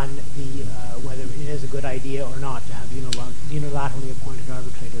on the whether it is a good idea or not to have unilaterally appointed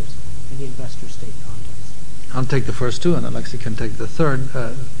arbitrators in the investor-state context. I'll take the first two, and Alexei can take the third.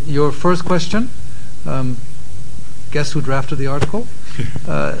 Your first question, guess who drafted the article?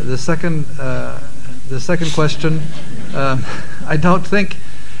 The second question, I don't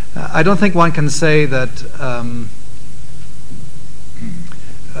think one can say that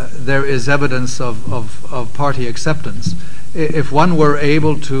there is evidence of party acceptance. If one were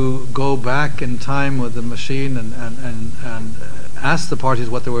able to go back in time with the machine and ask the parties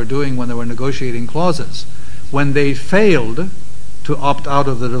what they were doing when they were negotiating clauses, when they failed to opt out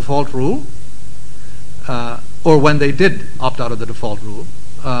of the default rule, or when they did opt out of the default rule,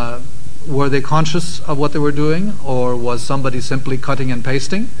 were they conscious of what they were doing, or was somebody simply cutting and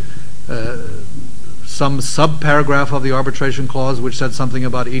pasting some sub-paragraph of the arbitration clause which said something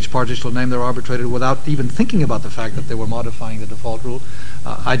about each party shall name their arbitrator without even thinking about the fact that they were modifying the default rule?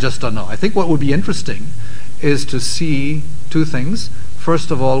 I just don't know. I think what would be interesting is to see two things. First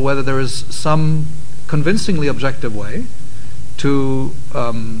of all, whether there is some convincingly objective way to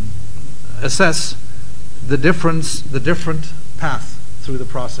assess the different path through the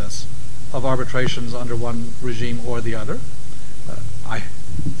process of arbitrations under one regime or the other. I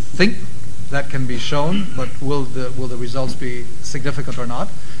think that can be shown, but will the results be significant or not?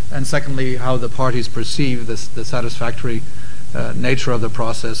 And secondly, how the parties perceive the satisfactory nature of the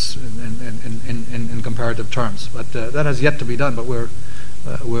process in comparative terms. But that has yet to be done. But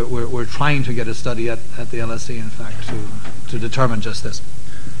we're trying to get a study at the LSE, in fact, to determine just this.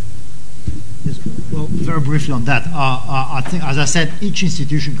 Yes, well, very briefly on that. I think, as I said, each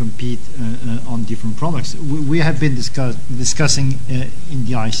institution competes on different products. We have been discussing in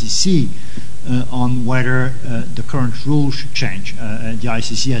the ICC on whether the current rule should change. The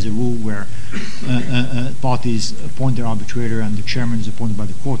ICC has a rule where parties appoint their arbitrator and the chairman is appointed by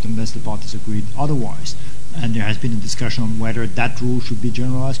the court unless the parties agreed otherwise. And there has been a discussion on whether that rule should be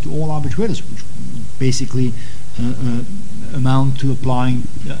generalized to all arbitrators, which basically amount to applying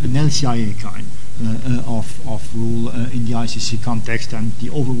an LCIA kind of rule in the ICC context. And the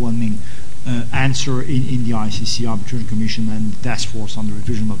overwhelming answer in the ICC Arbitration Commission and the Task Force on the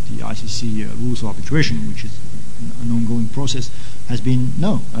revision of the ICC rules of arbitration, which is an ongoing process, has been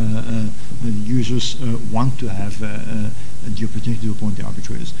no. The users want to have the opportunity to appoint the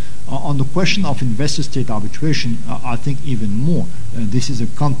arbitrators. On the question of investor-state arbitration, I think even more. This is a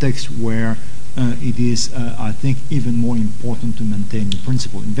context where it is, I think, even more important to maintain the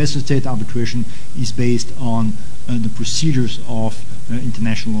principle. Investor-state arbitration is based on the procedures of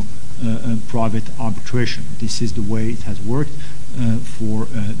international private arbitration. This is the way it has worked for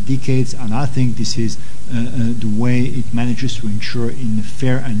decades, and I think this is the way it manages to ensure in a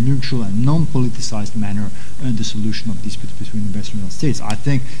fair and neutral and non-politicized manner the solution of disputes between investors and states. I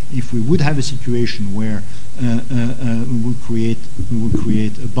think if we would have a situation where we would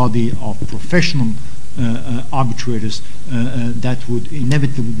create a body of professional arbitrators, that would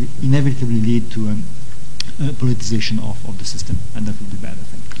inevitably lead to a politicization of the system, and that would be bad, I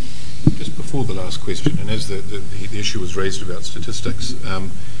think. Just before the last question, and as the issue was raised about statistics,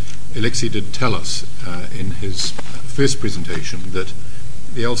 Alexei did tell us in his first presentation that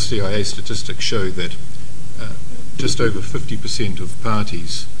the LCIA statistics show that just over 50% of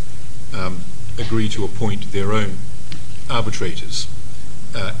parties agree to appoint their own arbitrators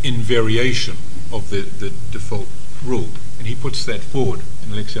in variation of the default rule. And he puts that forward.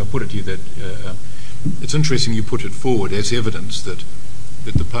 And Alexei, I'll put it to you that it's interesting you put it forward as evidence that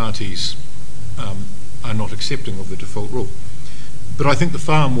the parties are not accepting of the default rule. But I think the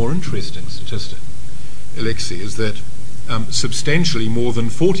far more interesting statistic, Alexei, is that substantially more than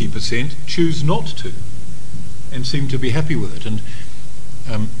 40% choose not to and seem to be happy with it. And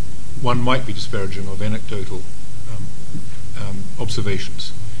one might be disparaging of anecdotal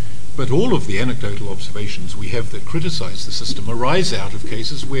observations. But all of the anecdotal observations we have that criticize the system arise out of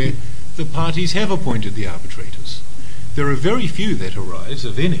cases where the parties have appointed the arbitrators. There are very few that arise,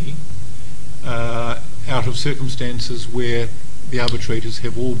 if any, out of circumstances where the arbitrators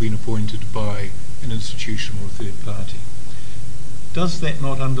have all been appointed by an institution or a third party. Does that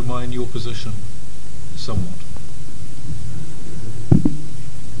not undermine your position somewhat?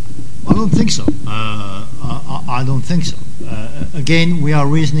 I don't think so. I don't think so. Again, we are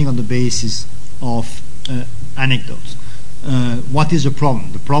reasoning on the basis of anecdotes. What is the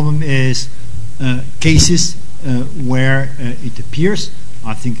problem? The problem is cases where it appears,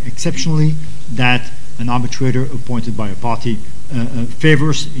 I think exceptionally, that an arbitrator appointed by a party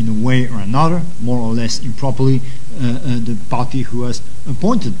favors in a way or another, more or less improperly, the party who has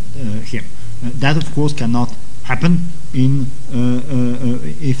appointed him. That, of course, cannot happen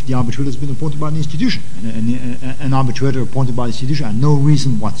if the arbitrator has been appointed by an institution. An arbitrator appointed by an institution has no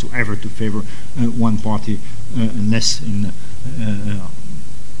reason whatsoever to favor one party unless in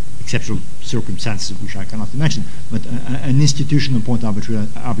exceptional circumstances, which I cannot imagine. But an institution appointed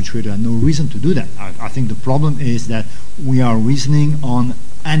arbitrator has no reason to do that. I think the problem is that we are reasoning on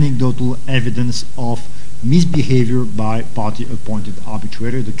anecdotal evidence of misbehavior by party-appointed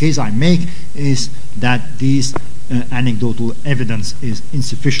arbitrator. The case I make is that this anecdotal evidence is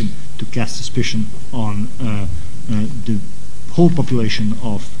insufficient to cast suspicion on the whole population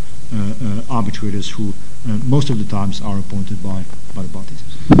of arbitrators who most of the times are appointed by the parties.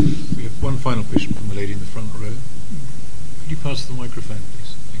 We have one final question from the lady in the front row. Could you pass the microphone,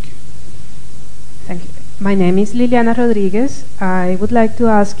 please? Thank you. Thank you. My name is Liliana Rodriguez. I would like to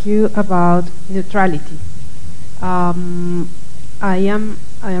ask you about neutrality. I am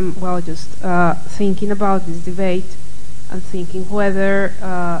just thinking about this debate and thinking whether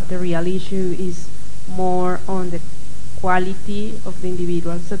the real issue is more on the quality of the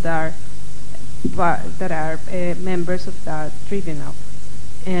individuals that are members of that tribunal.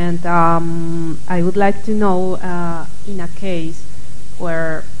 And I would like to know, in a case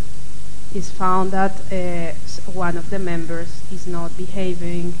where it's found that one of the members is not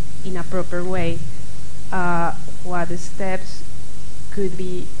behaving in a proper way, what steps could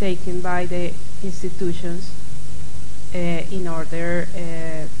be taken by the institutions in order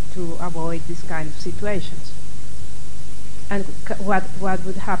to avoid this kind of situations? And what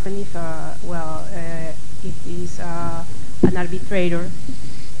would happen if if is an arbitrator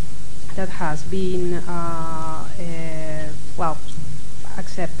that has been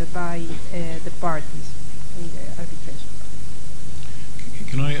accepted by the parties in the arbitration.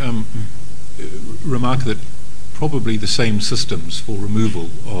 Can I remark that probably the same systems for removal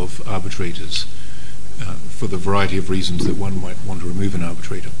of arbitrators for the variety of reasons that one might want to remove an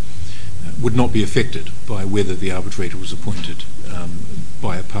arbitrator would not be affected by whether the arbitrator was appointed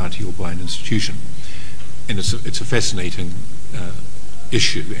by a party or by an institution. And it's a fascinating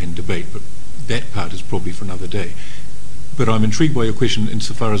issue and debate, but that part is probably for another day. But I'm intrigued by your question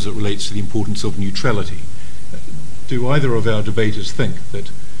insofar as it relates to the importance of neutrality. Do either of our debaters think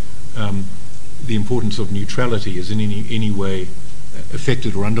that the importance of neutrality is in any way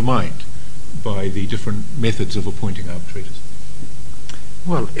affected or undermined by the different methods of appointing arbitrators?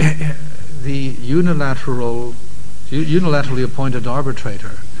 Well, the unilaterally appointed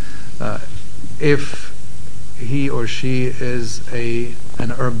arbitrator, if he or she is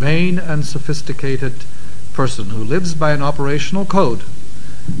an urbane and sophisticated person who lives by an operational code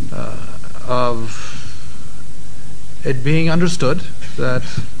of it being understood that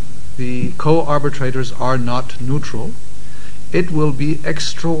the co-arbitrators are not neutral, it will be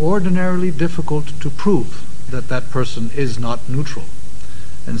extraordinarily difficult to prove that that person is not neutral.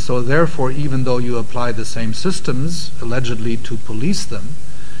 And so therefore, even though you apply the same systems allegedly to police them,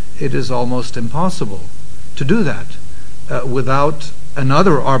 it is almost impossible to do that without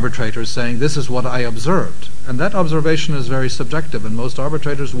another arbitrator saying, this is what I observed. And that observation is very subjective, and most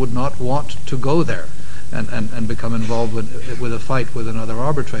arbitrators would not want to go there and become involved with a fight with another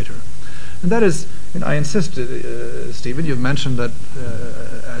arbitrator. And that is, I insist, Stephen, you've mentioned that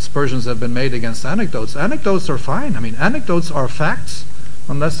aspersions have been made against anecdotes. Anecdotes are fine. I mean, anecdotes are facts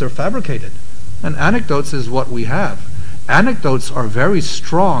unless they're fabricated. And anecdotes is what we have. Anecdotes are very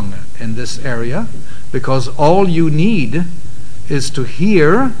strong in this area because all you need is to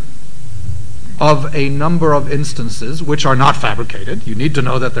hear of a number of instances which are not fabricated. You need to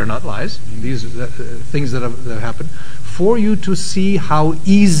know that they're not lies. These things that have happened, for you to see how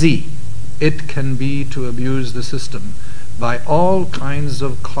easy it can be to abuse the system by all kinds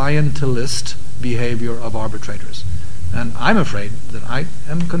of clientelist behavior of arbitrators. And I'm afraid that I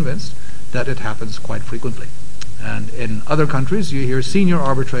am convinced that it happens quite frequently. And in other countries, you hear senior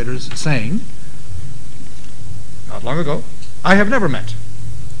arbitrators saying, not long ago, I have never met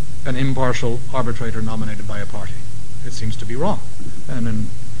an impartial arbitrator nominated by a party. It seems to be wrong. And in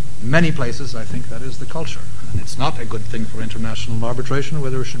many places, I think that is the culture. And it's not a good thing for international arbitration,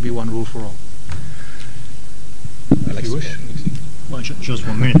 where there should be one rule for all. Alex, you wish? Well, just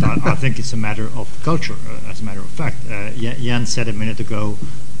 1 minute. I think it's a matter of culture, as a matter of fact. Jan said a minute ago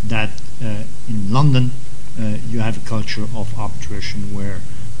that in London you have a culture of arbitration where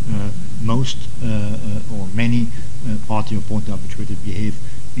most or many party-appointed arbitrators behave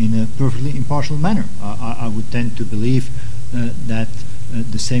in a perfectly impartial manner. I would tend to believe that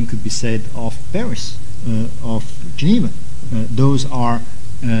the same could be said of Paris, of Geneva. Those are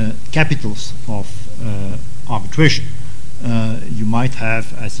capitals of arbitration. You might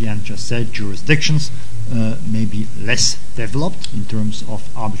have, as Jan just said, jurisdictions maybe less developed in terms of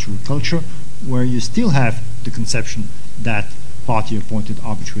arbitrary culture, where you still have the conception that party-appointed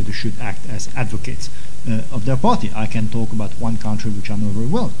arbitrators should act as advocates of their party. I can talk about one country which I know very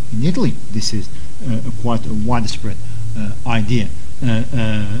well. In Italy, this is quite a widespread idea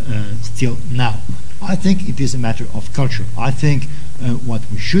still now. I think it is a matter of culture. I think what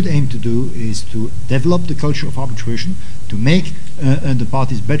we should aim to do is to develop the culture of arbitration, to make the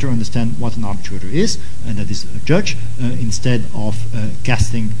parties better understand what an arbitrator is, and that is a judge, instead of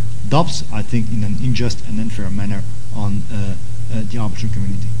casting doubts, I think, in an unjust and unfair manner on the arbitration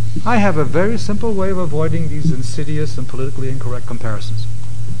community. I have a very simple way of avoiding these insidious and politically incorrect comparisons.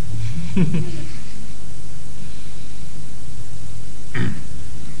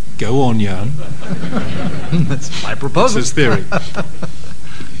 Go on, Jan. That's my proposal. That's his theory.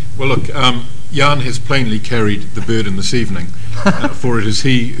 Well, look, Jan has plainly carried the burden this evening, for it is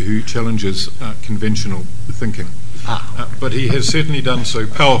he who challenges conventional thinking. But he has certainly done so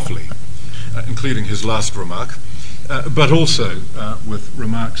powerfully, including his last remark, but also with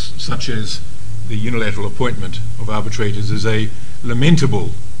remarks such as the unilateral appointment of arbitrators is a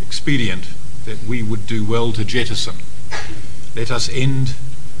lamentable expedient that we would do well to jettison. Let us end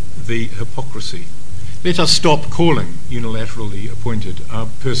the hypocrisy. Let us stop calling unilaterally appointed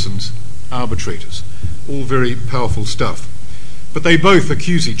persons arbitrators. All very powerful stuff. But they both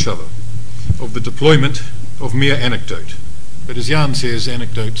accuse each other of the deployment of mere anecdote. But as Jan says,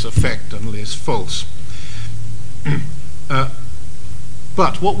 anecdotes are fact unless false.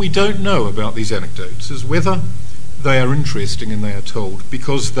 But what we don't know about these anecdotes is whether they are interesting and they are told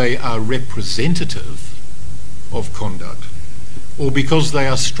because they are representative of conduct or because they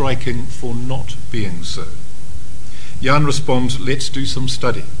are striking for not being so. Jan responds, let's do some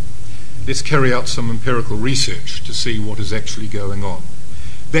study. Let's carry out some empirical research to see what is actually going on.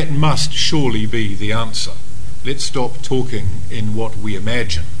 That must surely be the answer. Let's stop talking in what we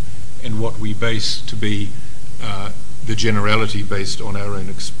imagine and what we base to be the generality based on our own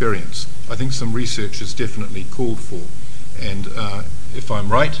experience. I think some research is definitely called for. And if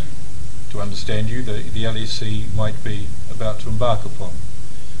I'm right, to understand you, the LSE might be about to embark upon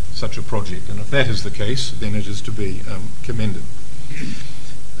such a project. And if that is the case, then it is to be commended.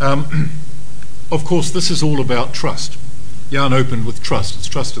 Of course, this is all about trust. Jan opened with trust. It's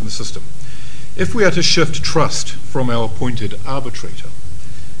trust in the system. If we are to shift trust from our appointed arbitrator,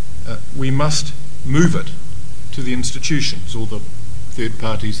 we must move it to the institutions or the third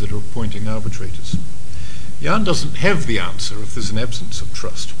parties that are appointing arbitrators. Jan doesn't have the answer if there's an absence of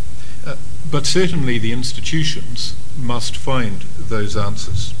trust, but certainly the institutions must find those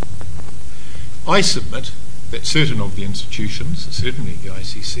answers. I submit that certain of the institutions, certainly the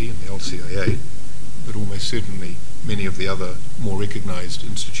ICC and the LCIA, but almost certainly many of the other more recognised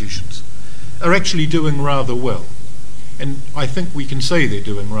institutions, are actually doing rather well. And I think we can say they're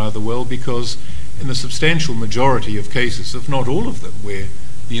doing rather well because in the substantial majority of cases, if not all of them, where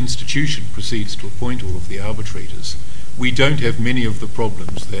the institution proceeds to appoint all of the arbitrators, we don't have many of the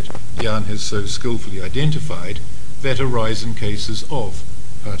problems that Jan has so skillfully identified that arise in cases of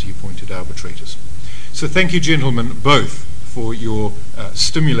party-appointed arbitrators. So thank you, gentlemen, both, for your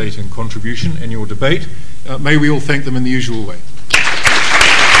stimulating contribution and your debate. May we all thank them in the usual way.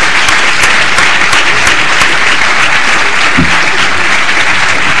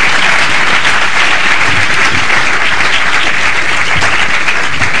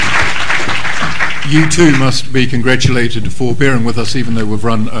 You too must be congratulated for bearing with us even though we've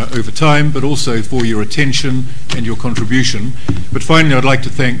run over time, but also for your attention and your contribution. But finally, I'd like to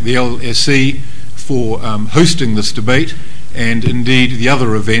thank the LSE for hosting this debate and indeed the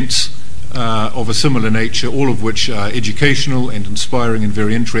other events of a similar nature, all of which are educational and inspiring and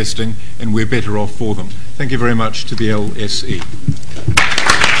very interesting, and we're better off for them. Thank you very much to the LSE.